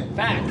Face Glenn.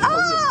 Facts.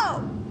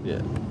 Oh!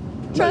 Yeah.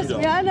 Trust No,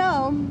 you me, I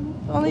know.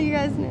 Only you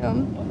guys knew.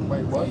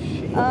 Wait, what?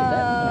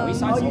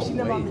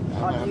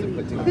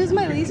 Who's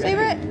my least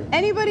favorite?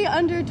 Anybody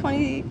under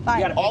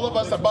 25. All of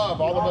us above.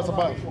 All of us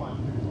above.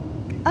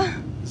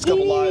 There's a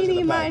couple lies in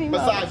the pack. Eeny,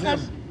 Besides him.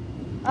 He's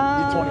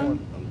 21. I'm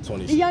The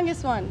 26.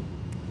 youngest one.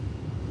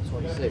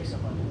 26.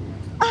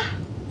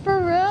 For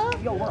real?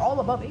 Yo, we're all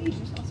above age.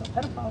 It's not some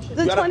pedophile shit.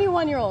 The gotta-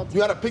 21-year-old. you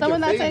gotta pick Someone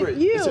your that's favorite.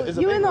 Like, you, It's a you in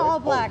favorite, the all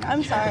right? black.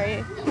 I'm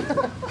sorry.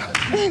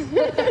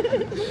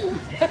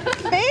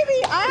 Baby,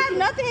 I have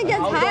nothing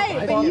against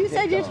height, but you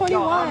said you're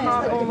 21. You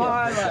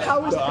guys,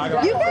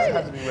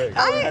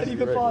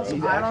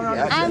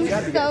 I'm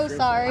so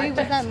sorry. What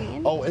does that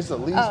mean? Oh, it's the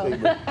least Oh.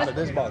 favorite out of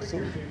this box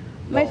too.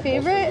 My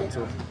favorite?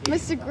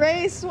 Mr.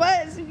 Gray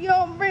Sweats. If you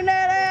don't bring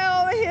that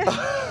out over here.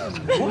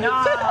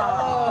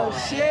 No.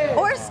 Shit.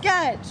 Or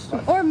Sketch.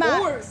 Or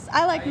Max.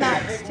 I like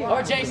Max too.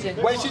 Or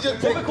Jason. Wait, she just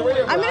picked 3 of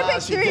us. I'm gonna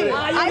pick she 3. did.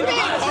 I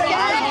picked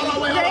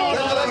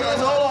Sketch.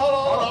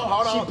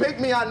 Hold on. She picked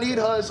me. I need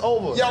her. It's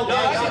over. Yo,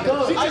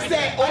 guys, she just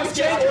said, oh, change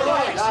your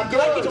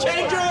eyes.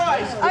 Change your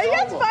eyes. Are you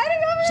guys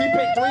fighting over She here?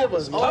 picked 3 of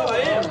us. Oh,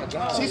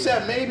 yeah. She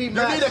said maybe You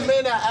Max. need a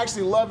man that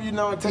actually love you,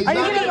 know, and take Are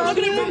you back. gonna love Look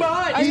at him me? from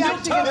behind. Are He's you built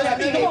actually tough.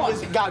 gonna Come on.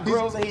 He's got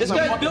grills and he's This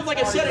guy's built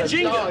like a set of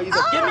Jenga. he's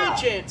a- Give me a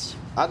chance.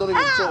 I don't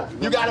even talk.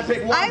 You gotta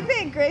pick one. I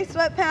picked Gray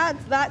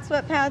Sweatpants, that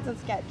Sweatpants, and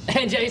Sketch.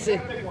 And Jason.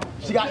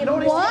 She got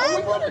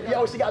What?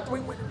 Yo, she got 3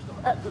 winners.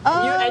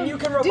 and you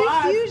can Do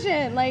revive.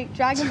 fusion, like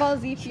Dragon Ball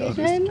Z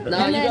fusion. No, and you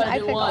then gotta I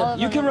do pick one. all of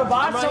You them. can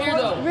revive I'm right here,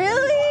 someone. though.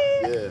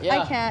 Really?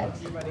 Yeah. I can't.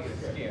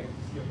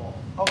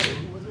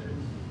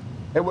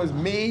 It was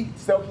me,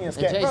 Silky, and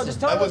Sketch. Jason. Bro, just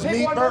tell That her was to pick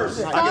me one first.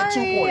 person. I get 2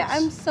 Sorry, points.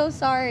 I'm so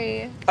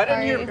sorry. I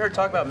didn't hear Sorry. her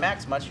talk about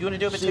Max much. You want to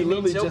do it She between me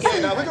and literally Silky? just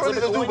said, now we can really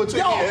just do it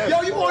between Yo, me and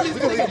yo, you want We this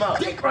can leave him out.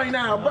 dick right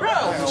now, bro.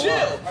 Bro,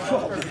 chill.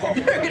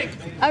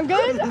 I'm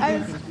good.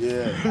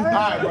 Yeah. All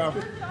right, bro.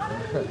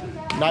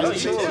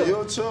 Nice to meet you.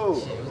 You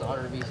too.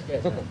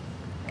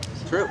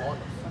 True.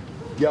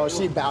 Yo,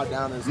 she bowed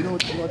down and You know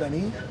what that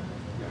means?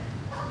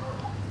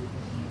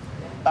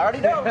 I already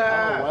know.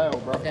 Oh, wow,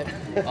 bro.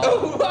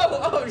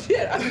 Oh,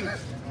 shit.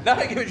 Now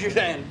I get what you're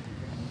saying.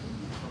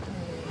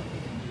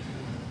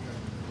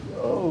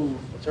 Oh,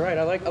 it's all right.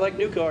 I like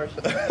new cars.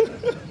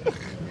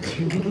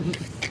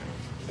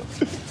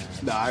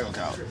 Nah, I ain't gonna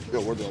count.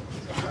 Yo, we're good.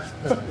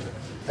 And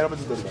I'm gonna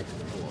just do it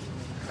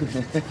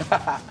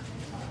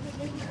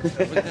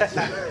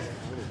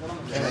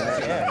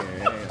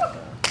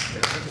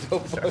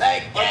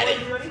Hey, get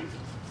it.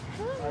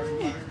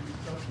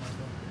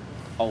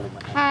 Oh,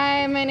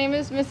 Hi, my name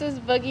is Mrs.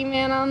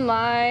 Boogeyman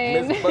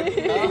Online. Miss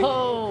Boogeyman.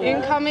 Oh. You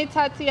can call me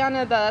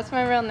Tatiana, though. That's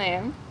my real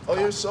name. Oh,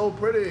 you're so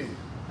pretty.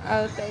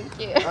 Oh, thank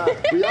you.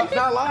 He's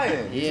not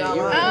lying. He's not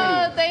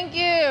lying. Oh, thank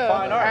you.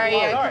 Fine art, All right,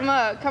 fine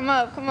yeah, art. come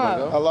up.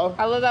 Hello?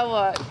 I love that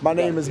walk. My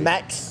name is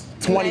Max,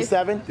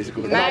 27,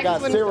 and I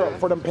got Max, syrup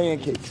for them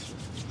pancakes.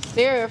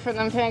 Cereal for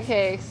them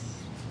pancakes.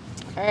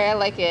 All right, I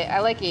like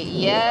it.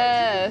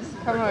 Yes.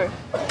 Come here.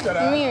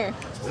 Come here.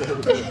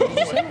 What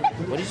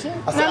did you say?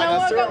 I said I No, got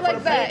walk syrup up for like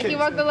them that. pancakes. He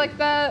walked up like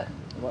that.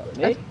 What,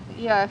 me?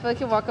 Yeah, I feel like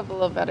you walk up a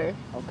little better.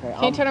 Okay.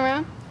 Can you turn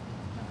around?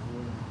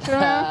 Turn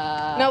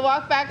around. No,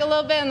 walk back a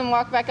little bit and then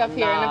walk back up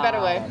here in a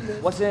better way.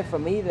 What's in it for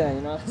me then,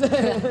 you know?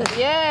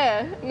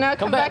 Yeah. No,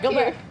 come back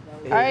here.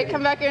 All right,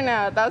 come back here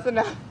now. That was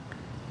enough.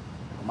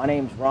 My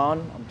name's Ron.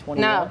 I'm 21.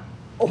 No.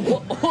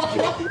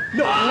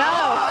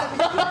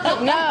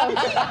 No.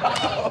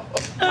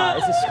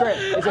 It's a script.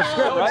 It's a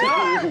script,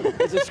 right?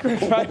 It's a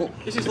script,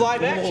 right? This is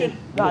live action.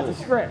 No, it's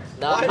a script.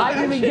 No. I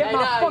didn't even get Hey,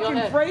 my nah, go fucking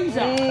ahead. phrase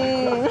out.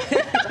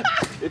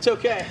 It's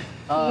okay.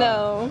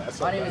 No.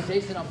 My name is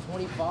Jason. I'm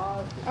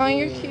 25. Oh,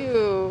 you're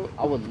cute.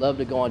 I would love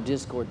to go on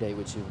Discord date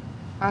with you.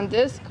 On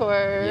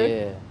Discord.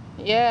 Yeah.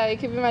 Yeah, you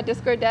could be my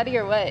Discord daddy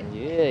or what?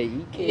 Yeah,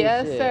 you can.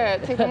 Yes, sir.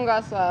 Take them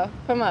glasses off.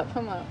 Come up.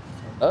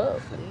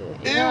 Oh.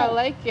 You know, I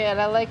like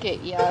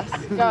it. Yes.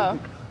 Go.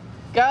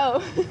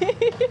 Go.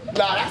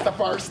 Nah, that's the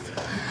first.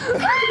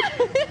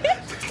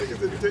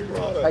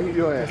 How you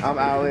doing? I'm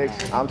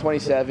Alex. I'm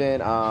 27.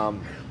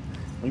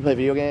 You play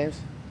video games?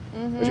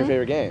 What's your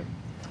favorite game?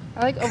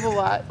 I like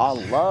Overwatch. I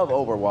love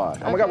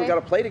Overwatch. Oh my God, we Okay.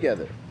 gotta play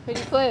together. Who do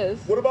you play as?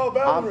 What about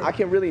Valorant? I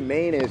can really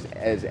main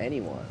as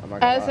anyone. I'm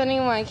not gonna As lie.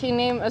 anyone, can you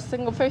name a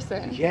single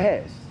person?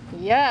 Yes.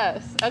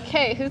 Yes.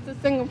 Okay, who's the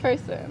single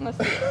person? Let's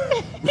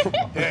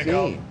see.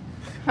 Dean.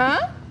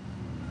 Huh?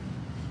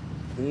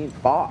 Dean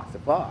Fox. The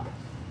Fox.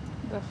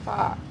 The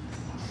fox.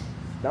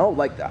 No,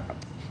 like that.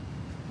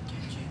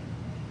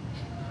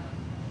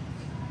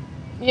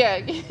 Yeah.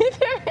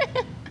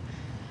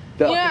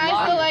 Yeah,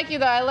 I still like you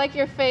though. I like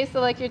your face. I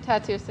like your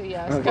tattoo. So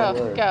yes, Okay, go,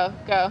 word. go,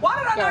 go. Why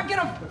did I go. not get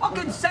a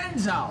fucking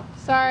sentence out?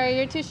 Sorry,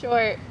 you're too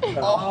short.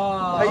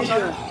 Oh,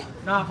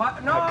 no,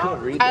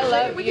 I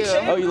love you.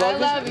 Oh, you love I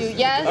love you.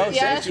 Yes, Oh,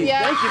 yes, thank you.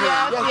 yes, Thank you,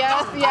 yes, man.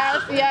 yes,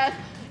 yes, yes,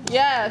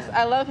 yes.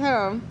 I love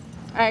him.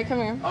 All right, come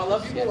here. I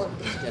love you. No,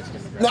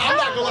 I'm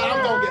not gonna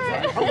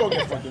lie. I'm gonna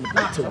get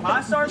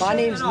fucking. My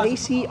name's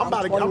Lacey. I'm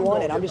about to-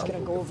 21, and I'm just gonna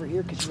go over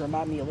here because you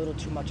remind me a little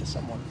too much of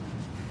someone.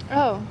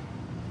 Oh,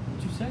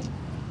 What'd you say?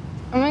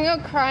 I'm gonna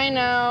go cry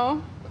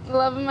now. The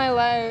love of my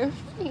life.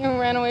 You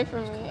ran away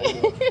from me.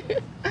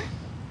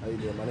 How you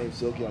doing? My name's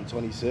Silky. I'm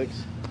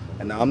 26.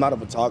 And now I'm not a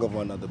photographer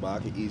or nothing, but I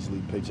could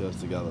easily picture us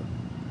together.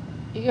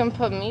 You gonna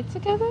put me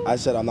together? I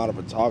said I'm not a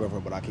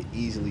photographer, but I could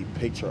easily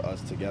picture us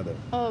together.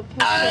 Oh,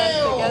 picture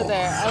us together.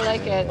 I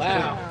like it.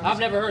 Wow, I've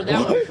never heard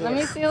that one before. Let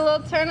me see a little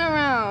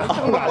turnaround. Oh,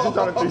 Come nah, on. she's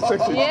on a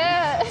 360.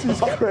 Yeah. She's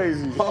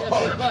crazy.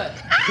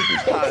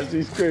 Nah,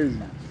 she's crazy.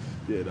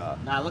 Yeah, nah.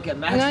 Nah, look at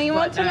Max. No, you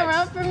want to turn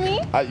around for me?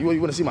 You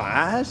want to see my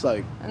ass?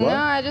 Like, what? No,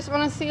 I just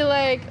want to see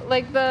like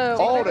the.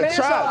 Oh, the pants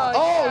trap. off.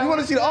 Oh, Yeah, you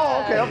want to see the?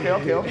 Oh, yeah.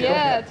 okay.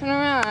 Yeah, turn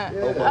around.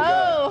 Oh my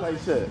God. Oh. Tight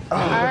shit. All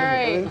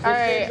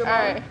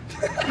right.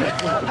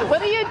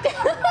 What are you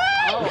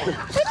doing?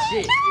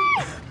 Shit.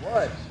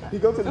 What? He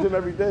goes to the gym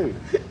every day.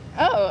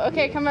 Oh,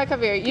 okay, come back up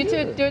here. You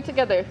two do it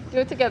together. Do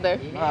it together.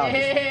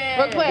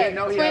 Yeah. Real quick.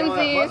 No, he had all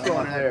that muscle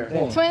on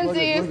Twinsies.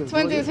 there.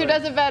 Twinsies. Who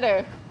does it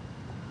better?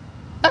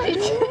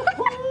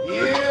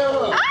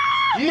 Yeah.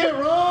 Yeah,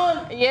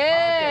 Ron.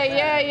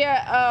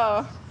 Yeah.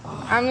 Oh,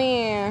 I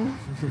mean,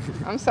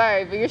 I'm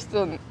sorry, but you're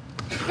still.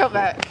 Go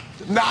back.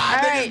 Nah, All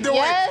niggas right, doing.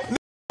 yes.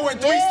 Doing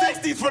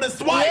 360s for the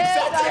swipes. Yes,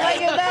 I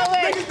like it that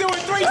way. Niggas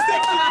doing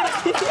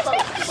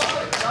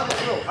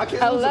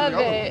 360s. I love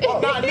it.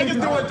 Nah, niggas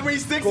doing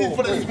 360s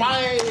for the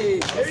swipes.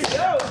 There you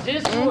go.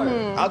 Discord.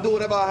 I'll do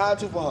whatever I have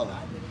to for her.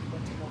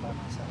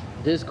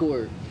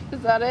 Discord.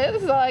 Is that it?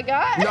 Is that all I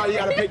got? No, you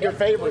gotta pick your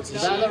favorites.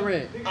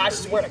 Valorant. I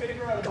swear to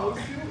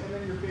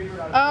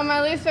Oh,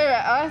 my least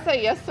favorite. Oh, I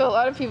say yes to a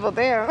lot of people.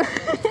 Damn.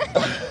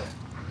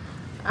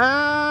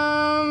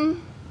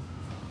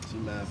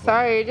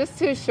 Sorry, you're just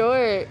too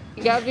short.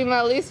 You gotta be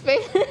my least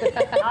favorite.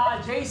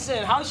 Nah,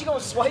 Jason, how is she gonna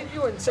swipe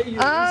you and say you?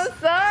 I'm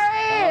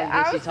sorry.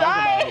 I'm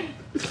sorry.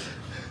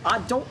 I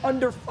don't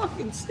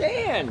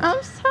stand.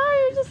 I'm sorry.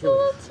 You're just a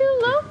little too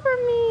low for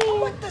me.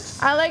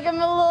 I like him a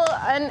little.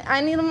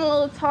 I need him a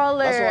little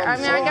taller. I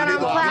mean, I got on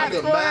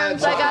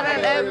platforms. I got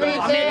on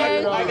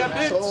everything.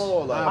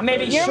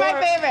 You're my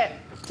favorite.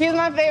 He's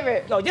my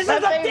favorite. Yo, this My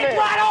is a favorite. dick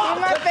right off.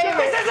 He's my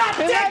favorite. This is a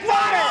He's dick my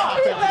right off.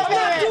 favorite. He's my I'm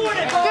not favorite. doing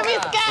it, Give me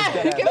Sky.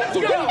 Give me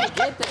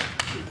Sky.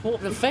 Get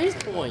the face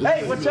point.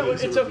 Hey, what's up?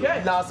 It's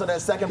okay. Nah, so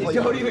that second place.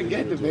 Don't even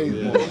get the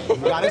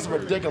face. Nah, this is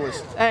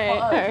ridiculous. All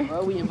right.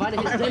 Bro, we invited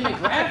his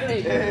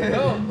demographic.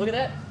 Bro, look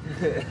at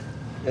that.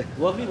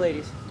 Lovely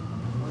ladies.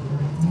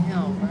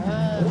 Damn, bro.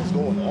 What's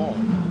going on?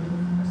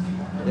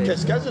 Can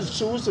Sketch just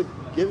choose to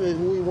give it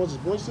who he wants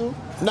his voice to?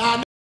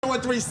 Nah, doing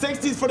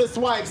 360s for the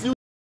swipes. You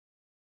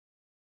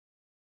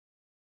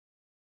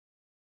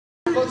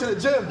Go to the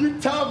gym. You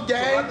tough,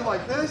 gang. I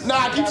like this.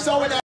 Nah, keep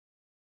showing that.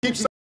 Keep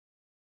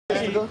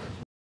showing.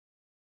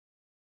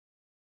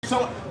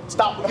 So,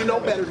 stop. You know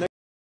better, nigga.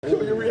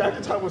 Your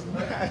reaction time was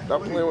mad.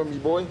 Stop playing with me,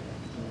 boy.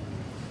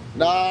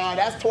 Nah,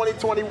 that's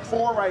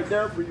 2024 right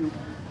there for you.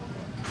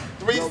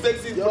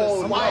 360s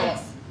for the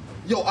swipes.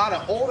 Yo, out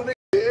of all the niggas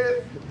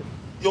here,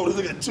 yo,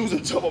 this nigga choosing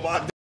to jump on my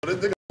dick. This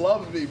nigga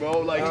loves me,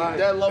 bro. Like, he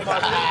dead love my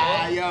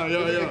shit, bro.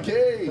 Yo. He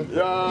king. He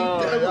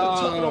dead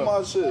jumping on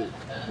my shit.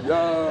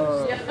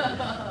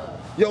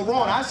 Yo,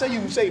 Ron, I say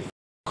you say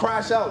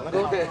crash out.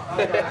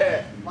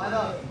 Nigga. Line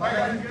up. All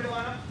right, you good to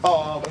line up?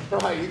 Oh,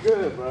 right, you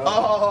good, bro.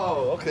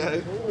 Oh,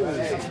 okay.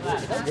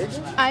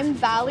 I'm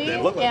Valley,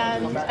 and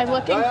I'm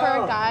looking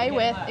for a guy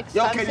with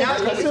Yo, expensive can y'all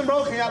listen, taste.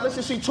 bro? Can y'all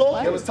listen? She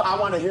talking. It was I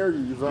want to hear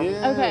you, bro.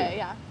 Okay,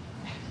 yeah.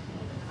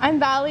 I'm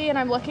Valley, and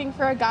I'm looking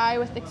for a guy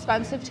with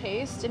expensive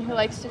taste and who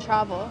likes to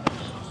travel.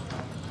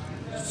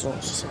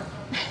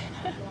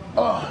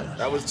 Oh,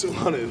 that was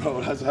 200,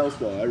 bro. That's a hell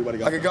spell. Everybody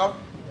got I can go?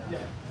 Yeah.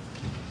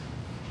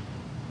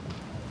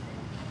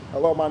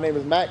 Hello, my name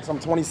is Max. I'm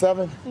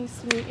 27.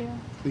 Nice to meet you.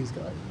 Please,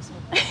 guys.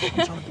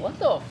 What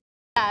the f?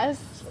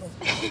 Yes.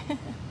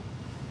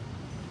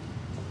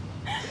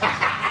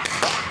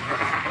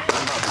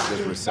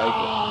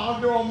 Oh,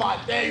 I'm doing my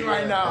thing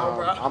right now,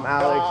 bro. I'm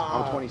Alex.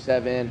 I'm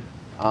 27.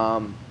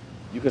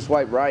 You can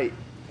swipe right,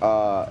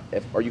 or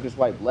you can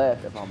swipe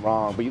left if I'm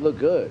wrong. But you look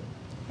good.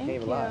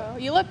 Thank you.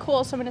 You look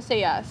cool, so I'm gonna say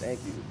yes. Thank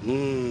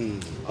you.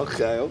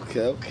 Okay.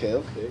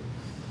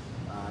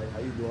 How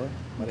you doing?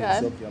 My Good. name's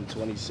Silky. I'm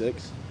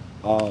 26.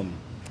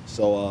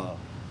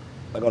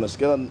 Like on a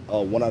scale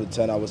of 1 out of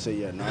 10, I would say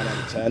 9 out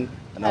of 10,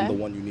 and I'm Okay.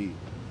 the one you need.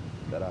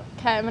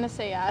 Okay, I'm gonna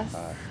say yes.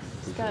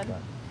 It's good.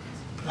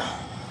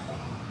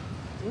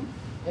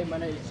 Hey, my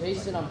name is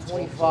Jason. I'm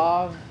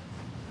 25.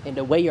 And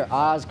the way your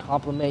eyes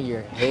complement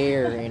your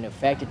hair and the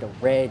fact that the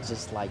red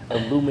just like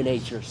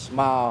illuminates your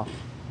smile,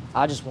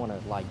 I just want to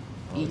like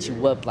eat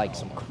you up like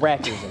some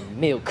crackers and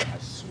milk. I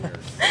swear.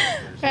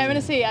 Okay, I'm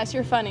gonna say yes.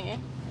 You're funny.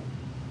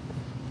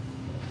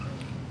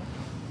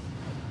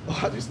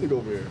 How'd you sneak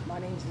over here? My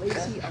name's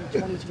Lacey. I'm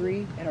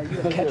 23. And are you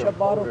a ketchup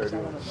bottle? Because I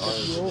want to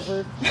flip you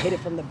over, hit it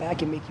from the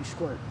back, and make you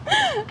squirt.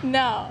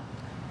 No.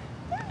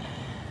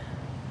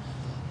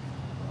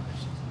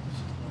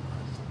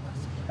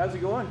 How's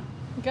it going?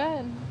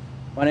 Good.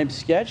 My name's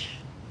Sketch.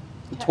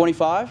 I'm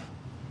 25.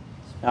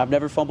 I've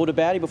never fumbled a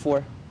baddie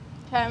before.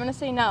 Okay, I'm gonna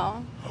say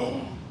no.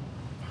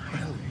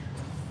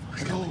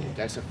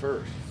 That's a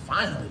first.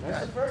 Finally.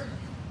 That's the first.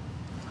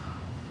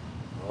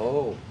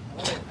 Oh.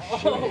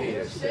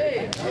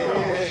 Shit.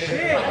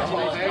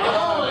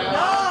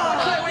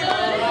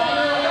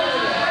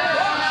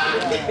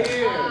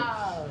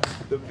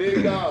 The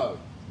big dog.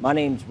 My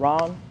name's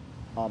Ron.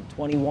 I'm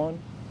 21.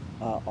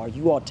 Are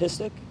you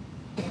autistic?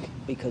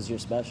 Because you're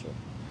special.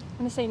 I'm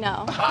gonna say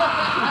no.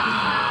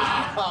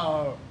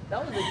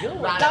 That was a good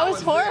one. That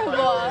was horrible.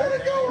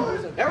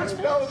 That was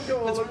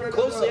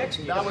closely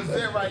executed. That was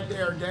it right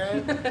there,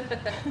 gang.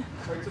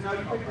 Right, so now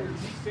you pick your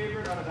least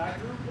favorite out of that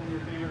group and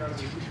your favorite out of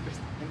the group,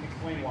 and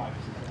explain why.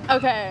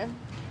 Okay.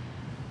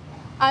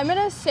 I'm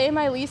gonna say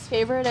my least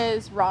favorite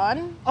is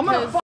Ron. I'm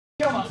gonna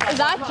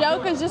That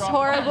joke was just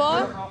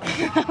horrible.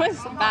 That was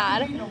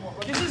bad.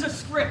 This is a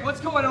script. What's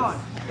going on?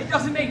 It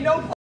doesn't make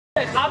no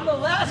sense. I'm the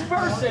last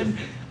person.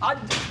 I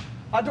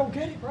don't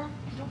get it, bro.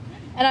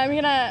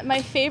 And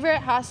my favorite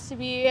has to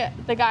be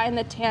the guy in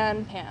the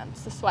tan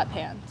pants, the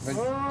sweatpants.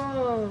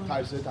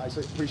 Tyson.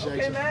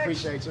 Appreciate you. Max.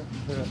 Appreciate you.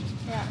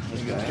 Yeah.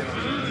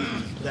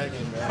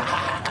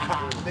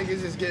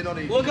 Niggas is getting on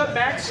the. Look up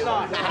Max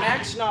Snot.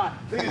 Max Snot.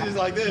 Niggas is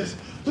like this.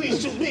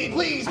 Please choose me.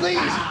 Please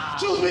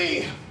choose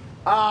me.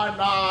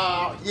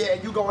 Nah. Yeah,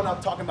 you going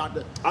up talking about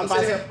the. I'm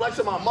sitting here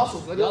flexing my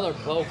muscles, nigga. Y'all are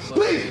both.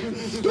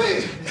 Please.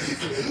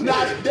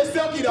 Nah, this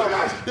Silky though,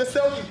 guys. This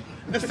Silky.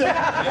 This Silky.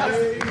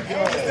 There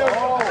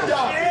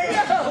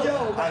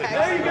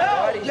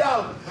you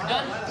go.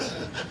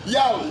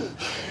 Yo.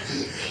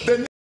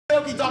 The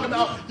Silky talking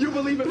about you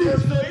believe in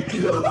first sight.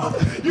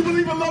 You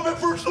believe in love at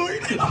first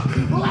sight.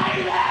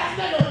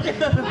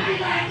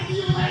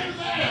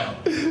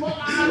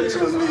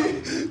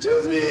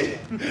 Choose me.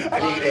 I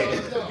need it.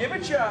 Give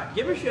it a shot.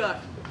 Give it a shot.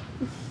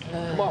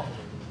 Come on.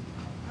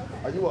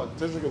 Are you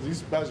autistic? Because you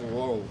special.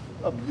 Whoa.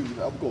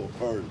 I'm going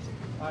first.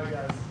 Hi,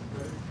 guys.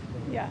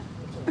 Yeah.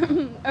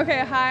 Okay,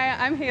 hi,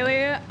 I'm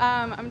Haley.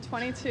 I'm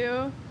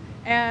 22,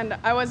 and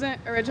I wasn't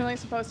originally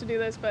supposed to do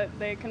this, but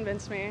they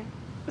convinced me.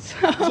 So,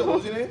 What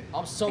was your name?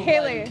 I'm so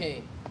Haley. glad you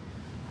came.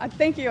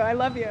 Thank you. I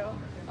love you.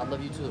 I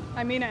love you too.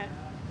 I mean it.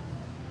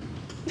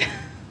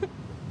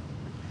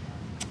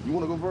 You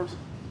want to go first?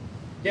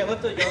 Yeah,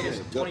 let the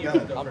youngest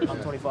 20-year-old go first.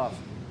 I'm 25.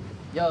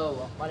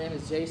 Yo, my name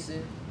is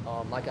Jason.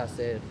 Like I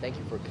said, thank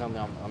you for coming.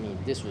 I mean,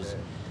 this was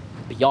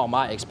beyond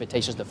my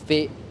expectations. The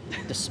fit,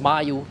 the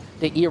smile,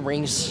 the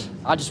earrings.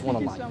 I just want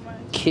to like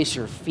kiss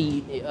your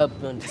feet up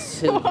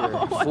until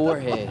your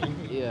forehead.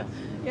 Yeah.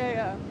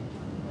 Yeah.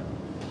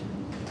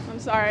 I'm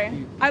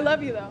sorry. I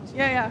love you though.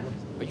 Yeah.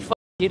 Are you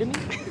kidding me?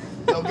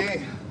 Yo,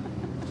 gang.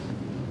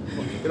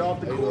 Get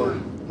off the court.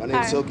 My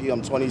name's Hi. Silky.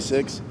 I'm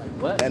 26.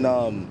 What? And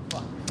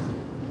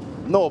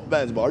no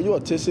offense, but are you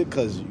autistic?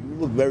 Because you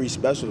look very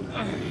special.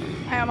 I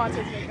am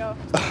autistic. Go.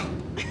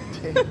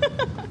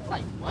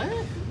 Like what?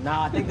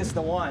 Nah, I think this is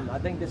the one.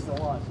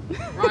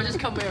 Ron, just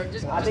come here.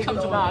 Just come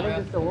join me, I think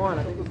man. it's the one.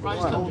 I think it's the Ron,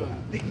 just come one.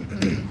 join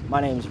me.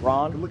 My name's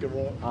Ron. Look at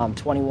Ron. I'm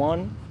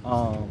 21.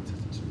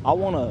 I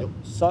want to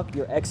suck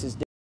your ex's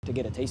dick to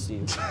get a taste of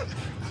you.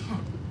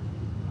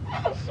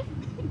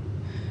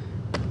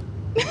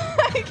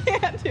 I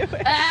can't do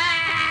it.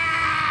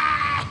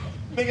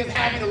 Niggas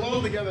hanging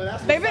alone together.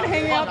 That's They've been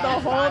hanging out the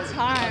whole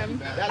time.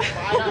 That's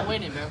I'm not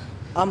winning, man.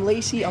 I'm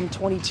Lacey. I'm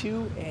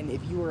 22. And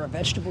if you were a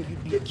vegetable,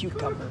 you'd be a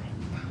cucumber.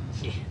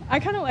 I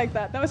kind of like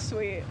that. That was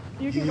sweet.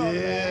 You can go.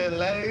 Yeah,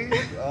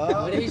 ladies.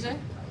 What did he say?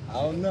 I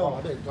don't know.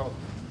 I didn't talk.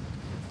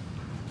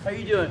 How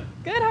you doing?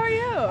 Good. How are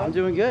you? I'm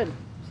doing good.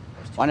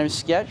 My name is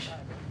Sketch.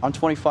 I'm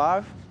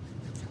 25.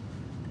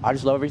 I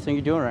just love everything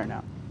you're doing right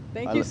now.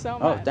 Thank you so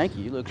much. Oh, thank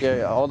you. You look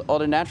all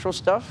the natural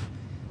stuff.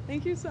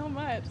 Thank you so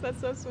much. That's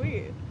so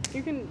sweet.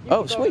 You can.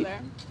 Oh, can go sweet.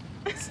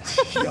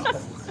 Over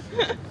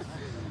there.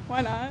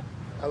 Why not?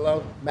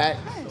 Hello, Matt.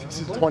 This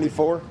is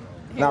 24.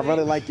 And I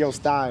really like your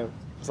style.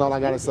 That's all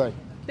I gotta say.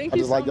 Thank I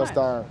you just so like your much.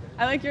 style.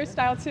 I like your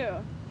style too.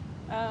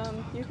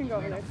 You can go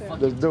over there too.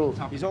 This dude.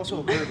 He's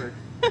also a pervert.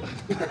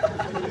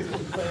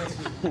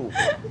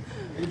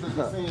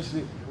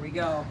 Here we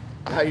go.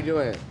 How you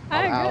doing?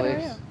 Hi, I'm good.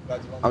 Alex. How are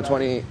you? I'm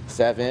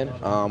 27.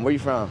 Where you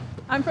from?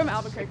 I'm from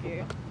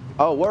Albuquerque.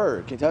 Oh,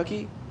 word.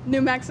 Kentucky?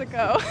 New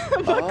Mexico,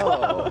 but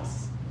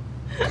close.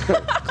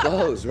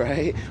 Close,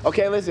 right?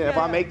 Okay, listen, if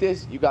I make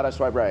this, you gotta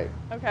swipe right.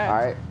 Okay. All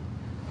right?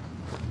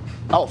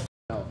 Oh,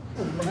 no.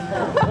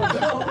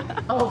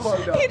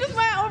 He just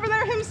went over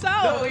there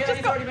himself. No, yeah,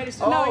 he's already made his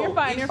No, you're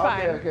fine. You're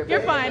fine. okay.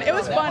 You're fine. It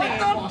was funny.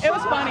 It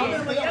was funny.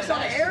 Yes on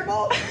the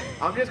airball?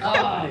 I'm just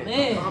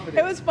confident.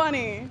 It was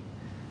funny.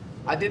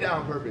 I did that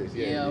on purpose.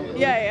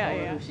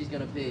 Yeah. She's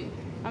gonna pick.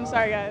 I'm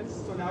sorry,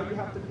 guys. So now you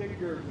have to pick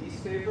your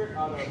least favorite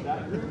out of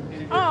that group. And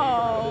if you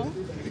Oh.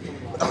 pick this group, it's gonna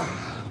be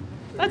one.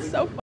 That's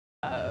so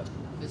f***ed up.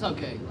 It's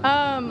okay.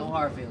 No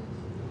hard feelings.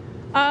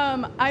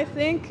 I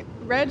think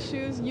red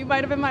shoes, you might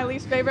have been my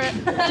least favorite.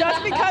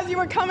 Just because you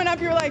were coming up,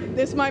 you were like,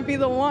 this might be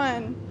the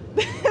one.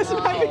 This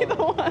might be the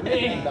one.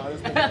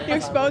 You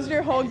exposed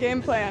your whole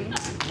game plan.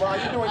 Bro,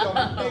 you're doing your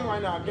thing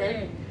right now,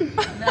 okay?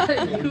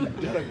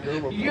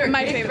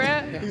 My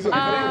favorite?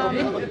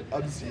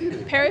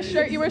 Paris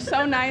shirt, you were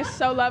so nice,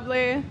 so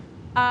lovely.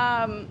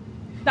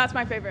 That's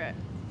my favorite.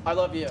 I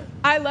love you.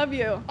 I love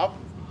you.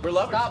 We're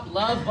lovers. Stop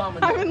love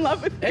bombing. I'm in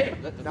love with you. Hey,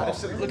 look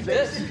at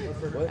this.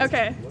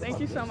 Okay, thank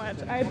you so much.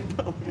 I'm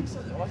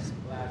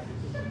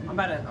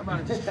about to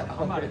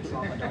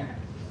trauma dump.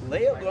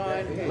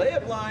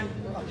 Layup line.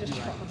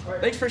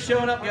 Thanks for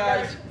showing up,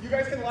 guys. You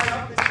guys can line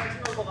up. This next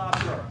row is the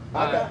last row.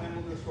 Okay. And then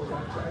we'll do the score.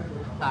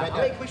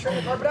 Can we show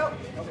the carpet out?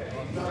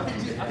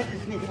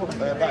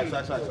 Facts.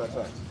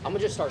 I'm gonna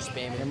just start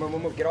spamming.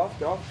 Move. Get off.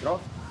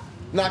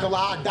 Not gonna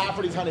lie, I die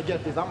for these 100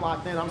 gifties. I'm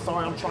locked in. I'm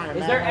sorry. I'm trying.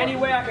 Is there any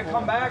way I could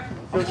come back?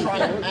 I'm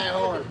trying mad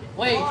hard.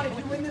 Wait. If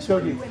we win this So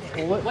one, we win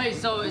it. Wait.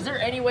 So is there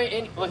any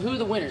way? Who are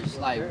the winners?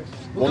 Like.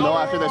 We'll know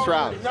after this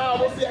round. No,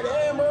 we'll see at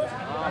the end, bro. Oh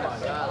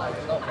my God! Like,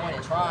 there's no point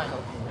in trying.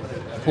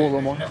 Pull a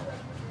little more.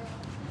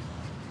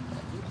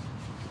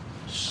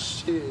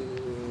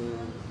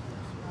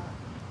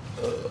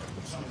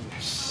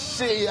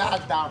 Shit, I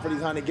die for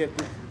these 100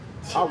 gifties.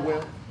 I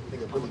will.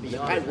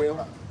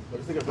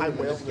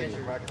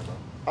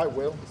 I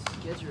will.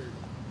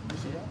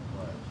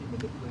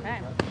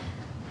 Okay.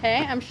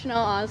 Hey, I'm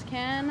Chanel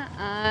Ozcan.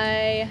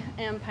 I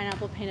am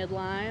pineapple painted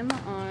lime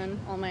on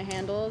all my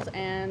handles,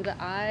 and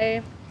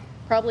I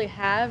probably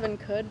have and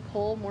could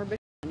pull more bitches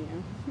than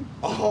you.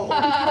 Oh,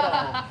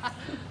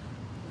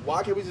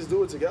 why can't we just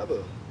do it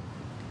together?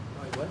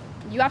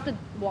 You have to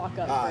walk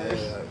up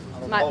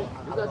first. My-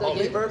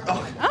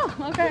 Oh,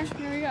 okay.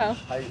 Here we go.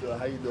 How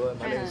you doing?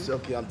 My name is Hi.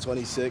 Silky. I'm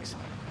 26.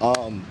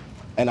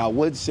 And I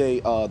would say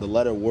the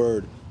letter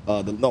word,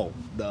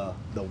 the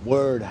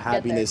word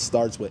happiness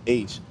starts with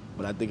H,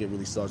 but I think it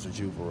really starts with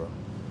you for real.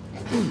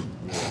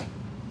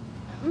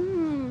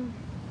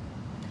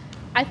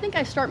 I think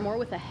I start more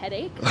with a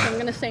headache, so I'm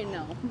gonna say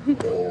no.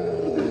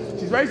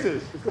 She's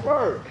racist. It's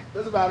confirmed.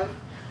 Doesn't matter.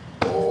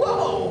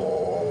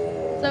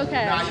 It's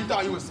okay. Nah, you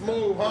thought you was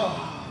smooth,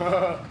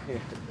 huh?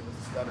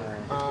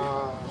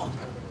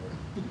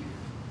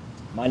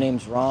 My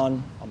name's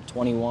Ron. I'm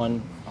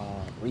 21.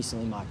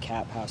 Recently, my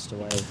cat passed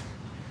away.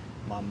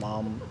 My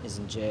mom is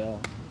in jail,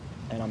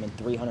 and I'm in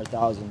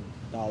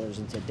 $300,000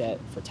 into debt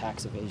for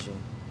tax evasion.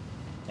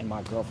 And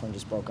my girlfriend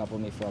just broke up with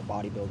me for a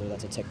bodybuilder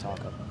that's a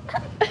TikToker.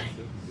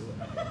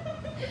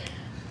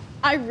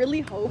 I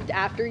really hoped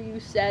after you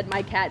said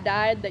my cat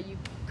died that you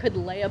could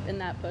lay up in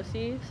that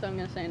pussy, so I'm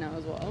gonna say no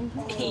as well.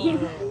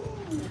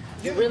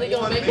 You really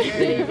gonna make me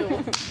save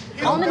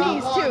it? On the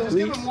knees too. Just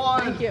give him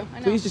one. Thank you. I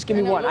know. Please just give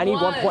me one. I need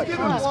 1 point.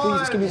 Please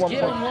just give me 1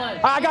 Give him point. one.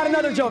 I got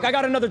another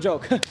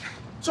joke.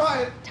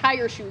 Try it. Tie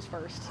your shoes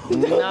first.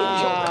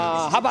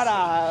 Nah. How about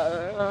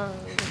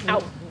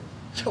Out.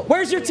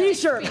 Where's your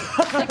T-shirt?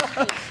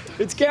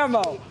 It's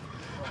camo.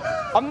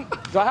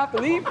 Do I have to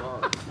leave?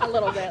 A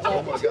little bit.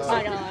 Not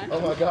gonna lie. Oh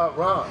my God,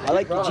 Ron. I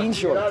like the jean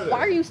shorts. Why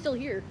are you still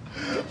here?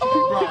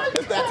 Ron,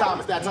 it's that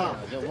time.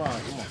 Yo,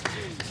 Ron, come on.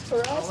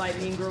 I don't like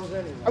mean girls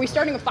anyway. Are we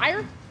starting a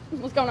fire?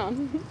 What's going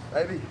on?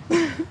 Baby.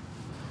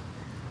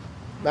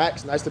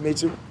 Max, nice to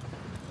meet you.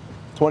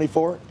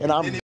 24, and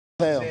I'm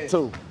hell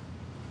too.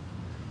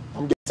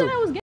 I'm gay I said too. I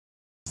was gay.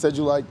 Said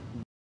you like.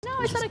 No,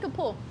 I said I could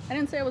pull. I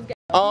didn't say I was gay.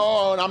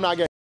 Oh, and I'm not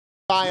gay.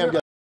 I am gay.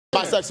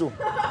 Bisexual.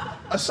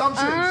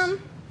 Assumptions.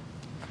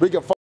 We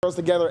can fuck girls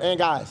together and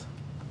guys.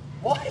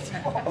 Hold on, it took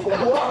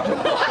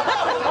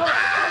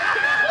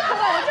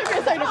me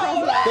a second to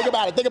process that. Think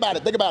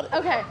about it.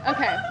 Okay.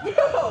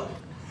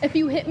 If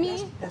you hit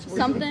me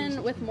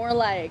something with more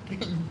like,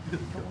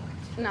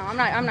 no, I'm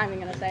not even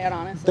gonna say it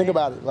honestly. Think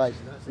about it, like.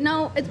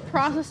 No, it's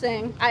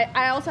processing.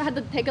 I also had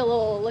to take a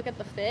little look at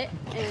the fit,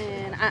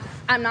 and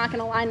I'm not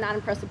gonna lie, not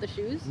impressed with the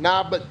shoes.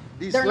 Nah, but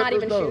these They're not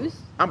slippers, even though. shoes.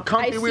 I'm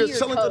comfy. I We see were your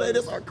chilling today. toes.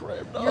 This our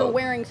crib, dog. You're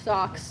wearing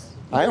socks.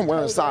 I am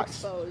wearing Toes are socks.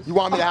 exposed. You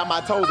want me to have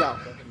my toes out?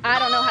 I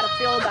don't know how to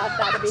feel about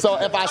that. To be So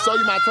if I show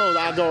you my toes,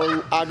 I'll go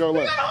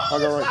look. I'll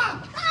go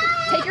right.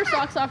 take your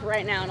socks off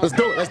right now. And Let's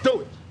do it.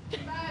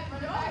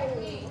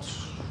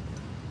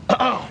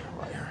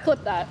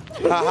 Clip that.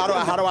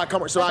 How do I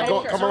come? So I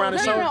come around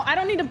and show? No, I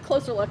don't need a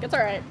closer look. It's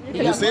all right.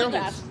 You see him?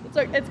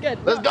 It's good.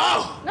 Let's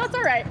go. No, it's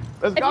all right.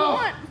 Let's if go. you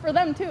want, for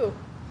them too.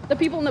 The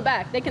people in the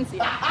back, they can see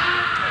it.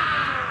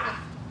 Hi,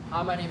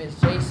 my name is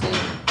Jason.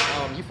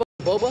 You fuck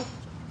Boba?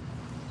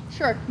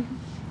 Sure.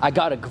 I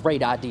got a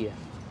great idea.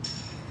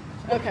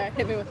 Okay,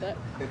 hit me with it.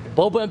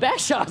 Boba and back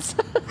shots.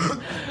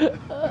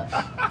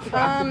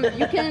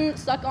 You can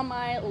suck on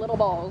my little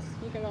balls.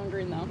 You can go in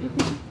green though.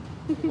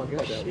 Oh my God,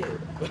 that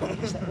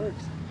worked. That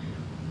works.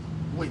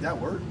 Wait, that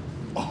worked?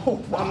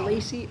 Oh, wow. I'm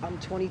Lacey, I'm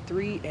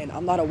 23, and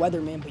I'm not a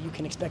weatherman, but you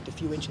can expect a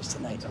few inches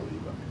tonight.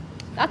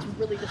 That's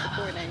really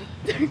disappointing.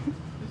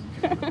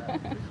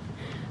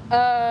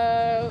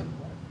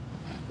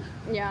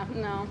 Yeah,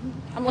 no.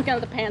 I'm looking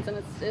at the pants and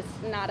it's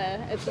not it.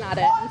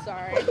 I'm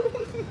sorry.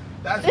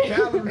 That's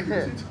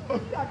calories.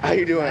 How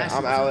you doing?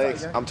 I'm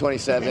Alex. I'm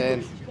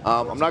 27.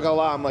 I'm not gonna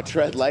lie, I'm gonna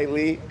tread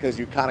lightly because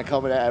you're kind of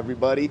coming at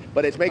everybody,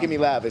 but it's making me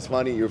laugh. It's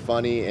funny, you're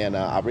funny, and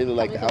I really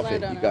like the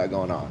outfit you got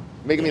going on.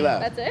 Making me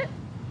laugh. That's it?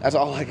 That's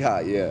all I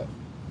got, yeah.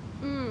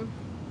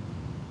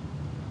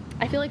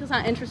 I feel like it's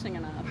not interesting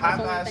enough.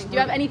 That's the only thing. Do you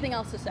have anything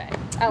else to say?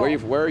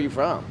 Where are you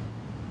from?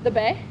 The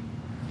Bay?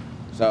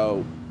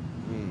 So,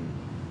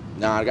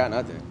 no, I got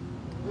nothing.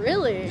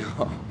 Really?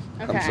 No,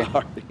 Okay. I'm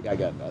sorry, I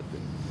got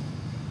nothing.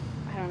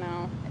 I don't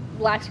know.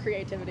 Lacks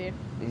creativity.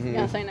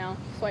 Yeah, say no.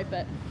 Swipe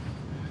it.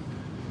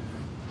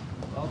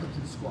 Welcome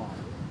to the squad.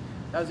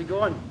 How's it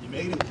going? You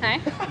made it.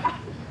 Hey.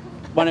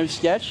 My name's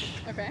Sketch.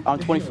 Okay. I'm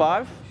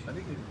 25.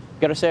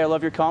 Gotta say I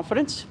love your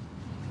confidence.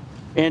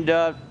 And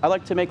I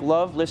like to make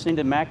love listening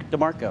to Mac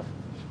DeMarco.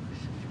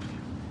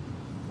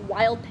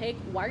 Wild take.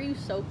 Why are you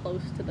so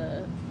close to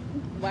the...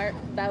 Why?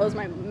 That was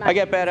my... I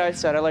get bad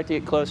eyesight. I like to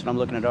get close when I'm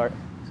looking at art.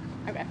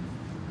 Okay.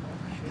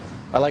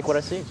 I like what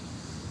I see.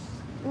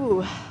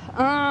 Ooh.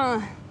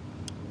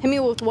 Hit me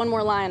with one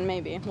more line,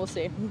 maybe. We'll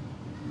see.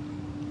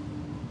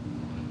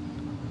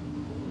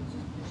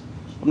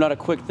 I'm not a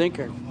quick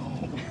thinker.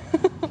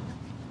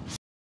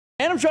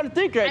 And I'm trying to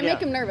think right I now. make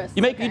him nervous.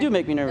 You Okay. do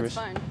make me nervous. It's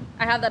fine.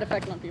 I have that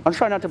effect on people. I'm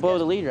trying not to blow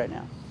the lead right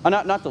now.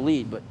 Not the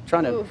lead, but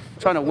trying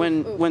to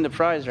win the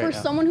prize right For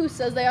now. someone who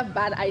says they have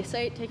bad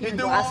eyesight, taking your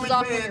glasses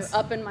off when you're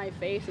up in my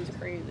face is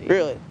crazy.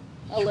 Really?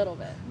 A little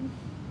bit.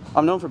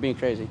 I'm known for being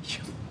crazy.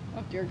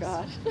 Oh dear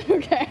God.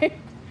 Okay.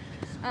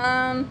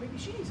 Maybe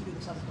she needs to do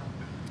this other time.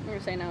 I'm gonna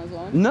say no as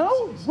well. No.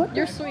 What?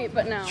 You're sweet,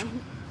 but no.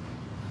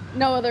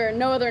 No other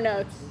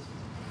notes.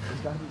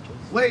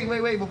 Wait.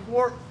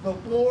 Before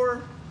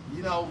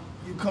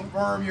you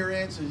confirm your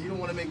answers, you don't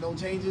want to make no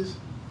changes?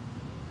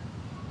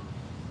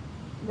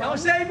 Don't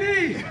say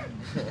me!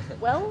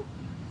 Well.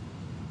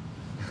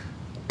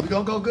 We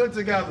gonna go good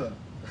together.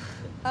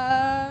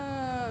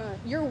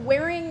 You're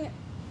wearing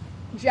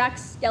Jack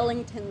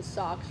Skellington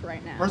socks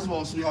right now. First of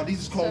all, sweetheart,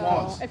 these is chrome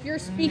moss. If you're You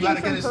speaking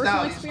gotta from get it personal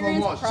styled. These is chrome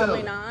experience, moss.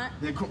 probably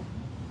Chill. not.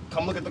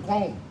 Come look at the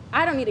chrome.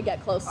 I don't need to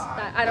get close. I don't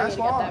need that's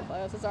to get fine. that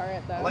close. It's all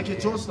right though. I like your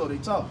shorts though, they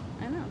tough.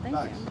 I know. Thank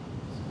Nice. you.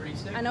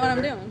 I know what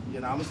I'm doing. Yeah,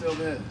 I'm gonna stay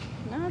over here.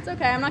 No, it's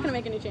okay. I'm not gonna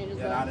make any changes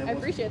Yeah, though. I didn't I want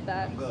appreciate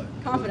that. I'm good.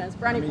 Confidence,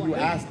 brownie point. You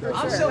asked For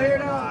her. sure.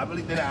 Nah, I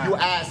really did ask. You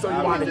asked, so you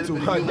I wanted really to.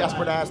 did. Huh,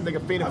 desperate ass nigga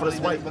feeding for the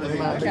swipe. But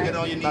get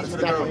on your knees for the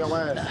Stack on girls. your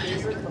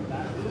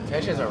ass.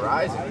 Tensions are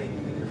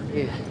rising.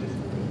 Yeah.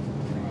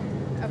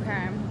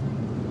 Okay.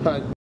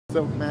 Huh,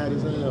 so mad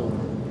as hell.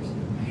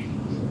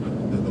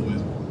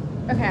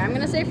 Okay, I'm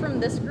gonna say from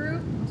this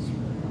group,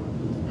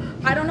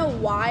 I don't know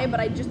why,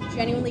 but I just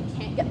genuinely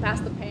can't get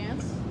past the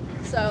pants.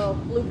 So,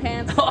 blue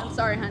pants, I'm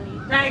sorry, honey.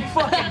 Thank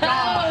fucking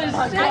God!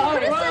 I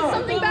could have said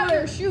something about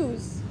your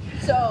shoes,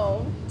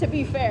 so, to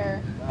be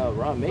fair. Oh,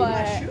 wrong, maybe.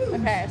 But,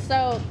 okay,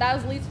 so that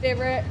was least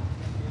favorite.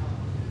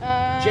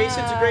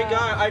 Jason's a great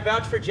guy. I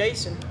vouch for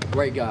Jason.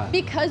 Great guy.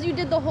 Because you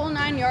did the whole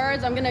 9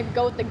 yards, I'm gonna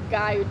go with the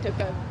guy who took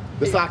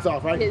The socks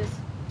off, right? his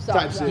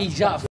socks off. He's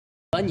got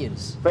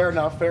onions. Fair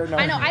enough.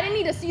 I know, I didn't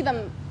need to see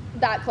them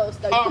that close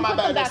though. You Oh, can my put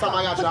bad. them Next back time I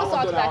on. got you. Put I the won't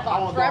socks do that. back I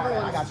on won't for do that. I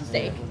everyone's got you.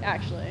 sake,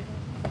 actually.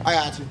 I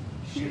got you.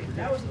 Shoot, if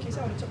that was the case,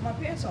 I would have took my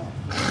pants off.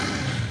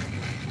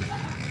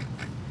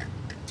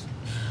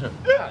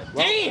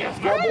 Damn!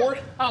 Scoreboard?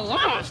 I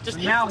lost. Just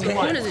Now what?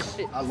 what? this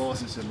shit? I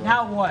lost this shit, bro.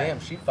 Now what? Damn,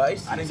 she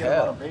feisty I didn't as get a lot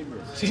hell. of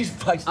papers. She's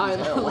feisty Alright,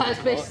 as the hell.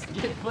 last base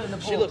get put in the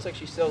pool. She looks like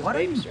she sells What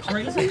are you babes or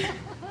something. crazy?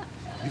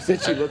 You said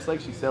she looks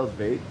like she sells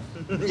vape?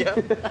 Yeah.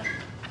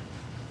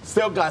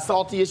 Still got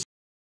salty as shit.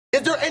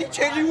 Is there any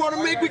change you want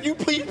to make? Would you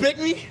please pick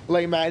me?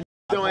 Lame man.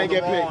 Still ain't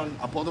get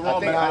picked. I pulled the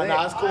wrong Nah,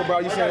 back. it's cool, bro.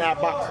 You said that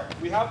box.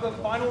 We have the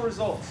final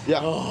results. Yeah.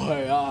 All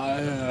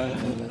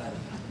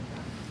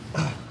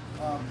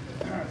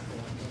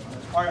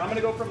right, I'm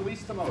gonna go from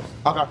least to most.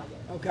 Okay.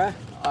 Okay.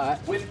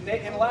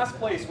 In last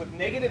place with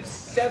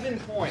 -7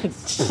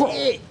 points.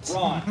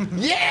 Ron.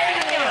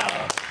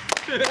 Yeah!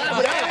 Hey,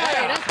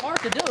 that's hard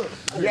to do.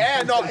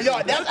 Yeah, no,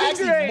 yo, that's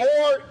actually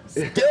more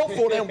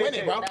skillful than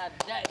winning, bro.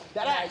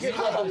 That's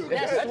swag.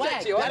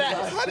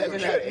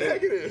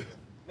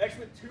 Next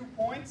with 2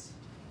 points,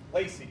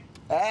 Lacey.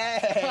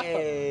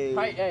 Hey.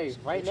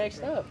 Right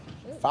next up.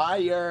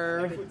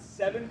 Fire. Next with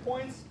 7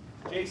 points,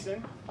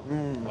 Jason.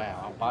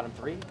 Wow, I'm bottom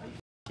 3. Are you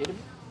kidding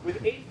me?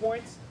 With 8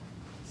 points,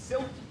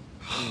 Silky.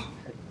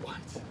 What?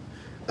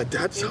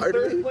 That's In hard.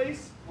 third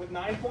place with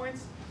 9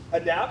 points,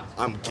 Adapt.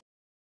 I'm.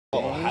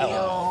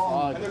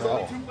 And there's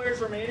only 2 players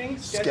remaining,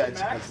 Sketch and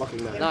Max. Fucking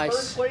In nice.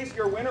 first place,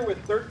 your winner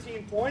with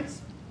 13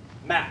 points,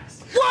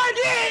 Max. What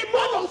game,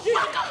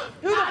 motherfucker?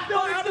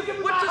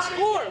 What's the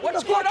score?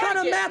 What kind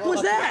of math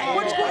was that?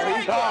 What score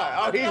He's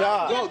hot. Oh, he's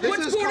hot. Bro, this What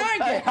is score I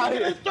get?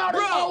 Nigga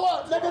started hell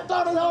up. Nigga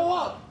started hell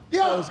up.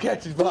 Yo,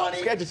 sketch is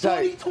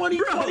tight. 20, 20.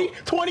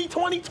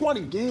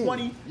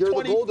 You're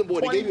the golden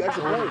boy. They gave you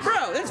extra points.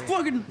 Bro, that's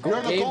fucking.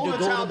 You're the golden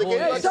child. They gave you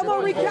extra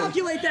Someone points.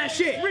 recalculate that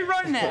shit.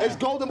 Rerun that. It's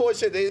golden boy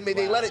shit. They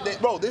let it.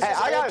 Bro, this is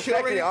I got all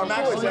curated for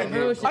Max to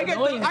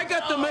win. I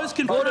got the most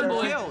confirmed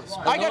kills.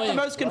 I got the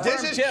most confirmed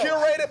This is kills.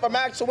 curated for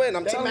Max to win.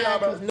 I'm telling y'all,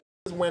 bro.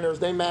 Winners,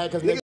 they mad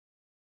because niggas.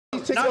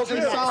 Not true.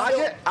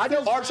 I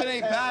just Archer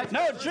ain't bad.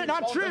 No,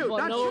 not true.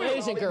 Not No true.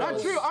 Asian girls. Not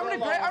true.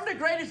 I'm the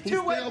greatest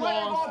two-way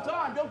player of all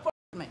time. Don't fuck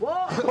with me.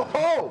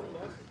 Oh,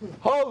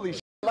 holy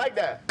shit, like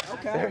that.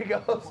 Okay. There he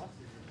goes.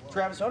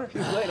 Travis Hunter.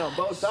 He's playing on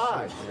both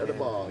sides of the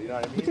ball. You know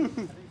what I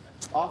mean?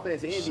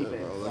 Offense and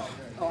defense.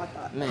 Oh, I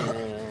thought.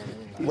 Man.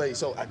 Wait,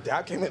 so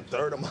that came in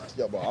third of my.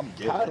 Yo, bro, I'm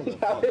How giving.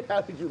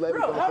 did you let me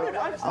Bro, go? how did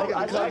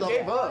I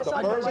gave up.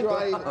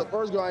 The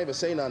first girl I ain't even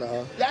say nothing to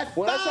her. Yes,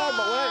 when I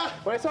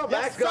saw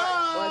Max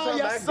got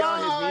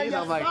his knees,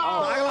 I'm like,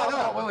 oh, I'm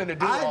not willing to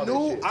do all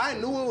this shit. I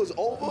knew it was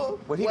over.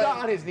 When he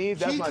got on his knees,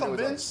 that's he when I knew it was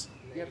convinced.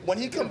 When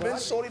he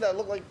convinced Shorty that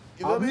looked like,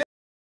 you know what I mean?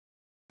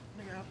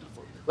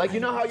 Like, you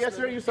know how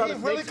yesterday you saw He the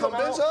really snakes come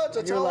convinced out? her to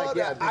And you're tell like, her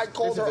yeah, that I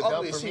called her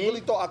ugly. She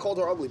really thought I called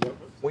her ugly, bro.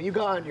 When you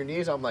got on your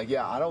knees, I'm like,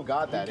 yeah, I don't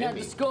got that in Kept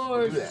me. the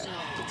scores. To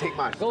take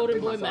my Golden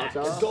Boy Max.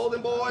 It's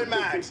Golden Boy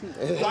Max.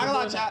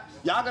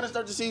 Y'all gonna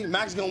start to see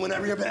Max gonna win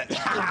every event.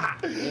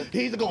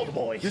 He's the Golden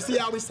Boy. You see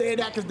how we saying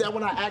that? Because then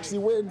when I actually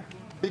win,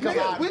 because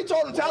Nigga, we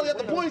told him tally at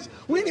the points.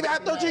 We didn't even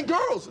have 13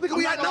 girls. Nigga,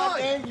 we had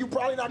 9. You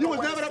probably not You gonna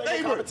was win never the second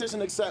favorite.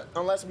 competition except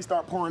unless we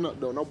start pouring up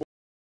though. No.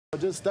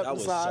 Just step That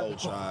was aside.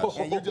 so trash.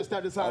 And you just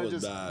step aside and was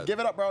just bad.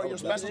 give it up, bro. That Your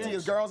was bad. specialty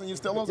is girls and you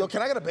still lose. Yo,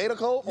 can I get a beta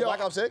code for Yo, Black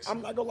Ops 6? I'm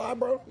not gonna lie,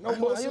 bro. No How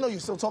bullshit. you know you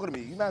still talking to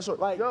me? You mad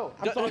short. Like, yo,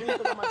 I'm talking to you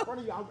because I'm in front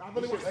of you. I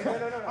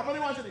really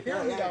want you to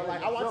hear me, though.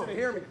 Like, I want you to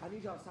hear me. I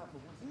need y'all to stop for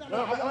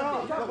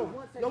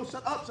one second. No,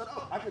 shut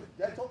up. I could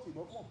talk to you,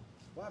 bro. Come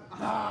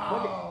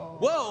on.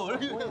 Whoa. I'm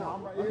right here, man.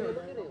 I'm right here.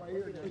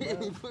 You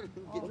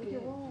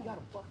got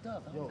him fucked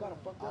up. You got him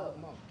fucked up.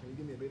 Can you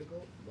give me a beta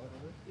code?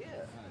 Yeah.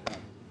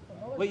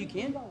 Wait, you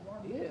can?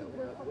 Yeah.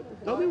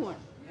 Throw me one.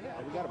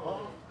 We got a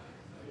ball.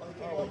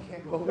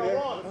 Can't go over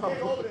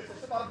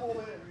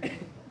there.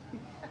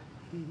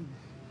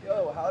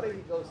 Yo, how did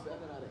he go 7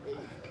 out of 8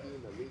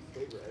 being the least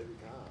favorite every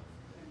time?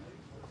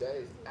 That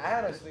is,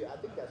 honestly, I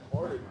think that's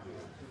harder to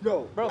do.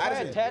 Yo, Bro, if I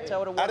had tats, I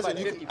would have won by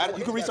Addison, 50.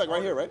 you can reach like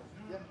right here, right?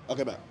 Yeah.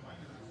 Okay, back.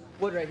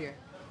 Wood right here.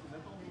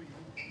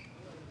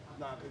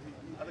 Nah, because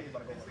I think he's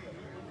about to go.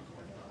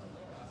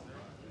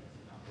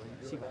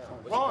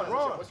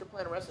 Ron. What's your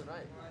plan of wrestling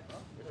tonight?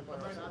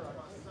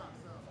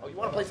 Oh, you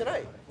want to play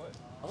tonight?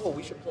 Oh,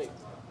 we should play.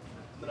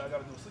 Then I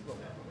gotta do a sleepover.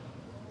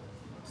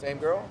 Same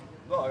girl?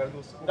 No, I gotta do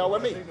a sleepover. No,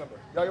 with me.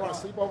 Yo, you want to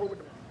sleep over with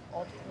the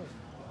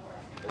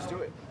Let's do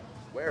it.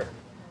 Where?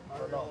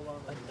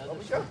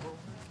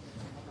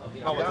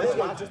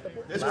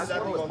 This was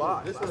definitely going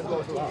to This one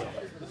goes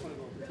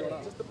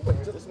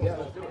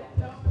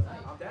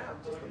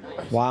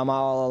Why am I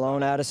all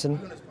alone,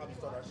 Addison?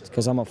 It's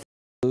because I'm a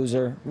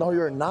loser. No,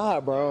 you're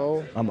not,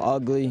 bro. I'm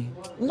ugly.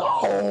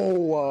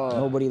 No.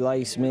 Nobody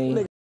likes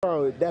me.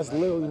 Bro, that's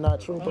literally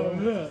not true,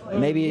 bro.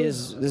 Maybe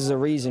this is a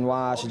reason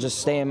why I should just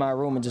stay in my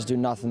room and just do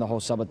nothing the whole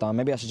subathon.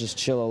 Maybe I should just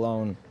chill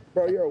alone.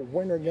 Bro, you're a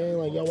winner game.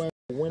 Like, yo, ass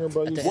a winner,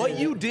 bro. What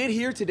you did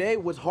here today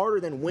was harder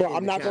than winning. Bro,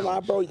 I'm not gonna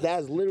lie, bro.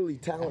 That's literally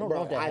talent, know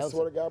bro. if that I helps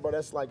swear to God, bro.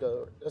 That's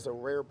a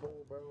rare pool,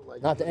 bro.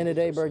 Like, At the end of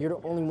the day, bro, you're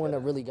the only one that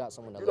really got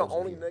someone that you're the loves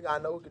only you. nigga I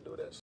know who can do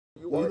that.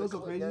 You You are know the so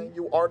clip, crazy? gang.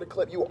 You are the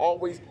clip. You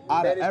always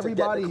Out of manage to get the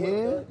everybody clip,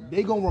 here, gang.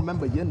 they gonna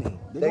remember your name.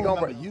 They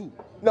gonna remember you.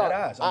 No, That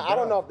ass, I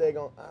don't know if they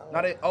gonna.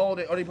 Now they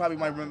probably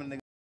might remember the nigga.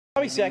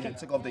 Probably second.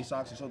 Took off their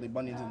socks and showed their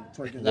bunions and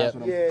twerking. Yep.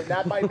 Yeah,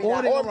 that might be.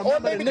 Or they gonna remember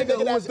maybe the nigga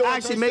who was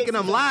actually making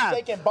them laugh.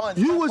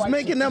 You was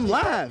making them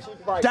laugh.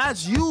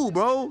 That's you,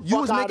 bro. You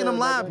was making them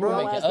laugh,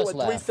 bro. Making us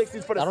laugh.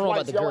 I don't know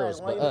about the girls,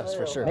 but us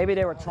for sure. Maybe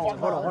they were trolling.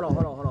 Hold on.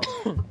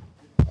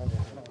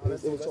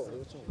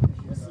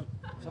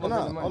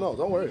 Oh no,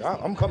 don't worry.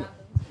 I'm coming.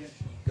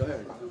 Go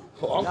ahead.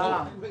 Oh, I'm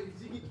coming.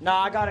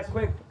 Nah, I got it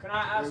quick. Can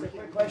I ask a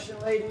quick question,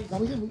 ladies?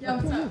 Yeah,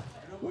 what's up?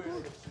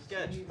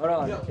 Hold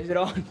on. Is it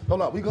on?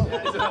 Hold on, we go.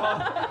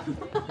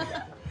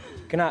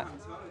 Can I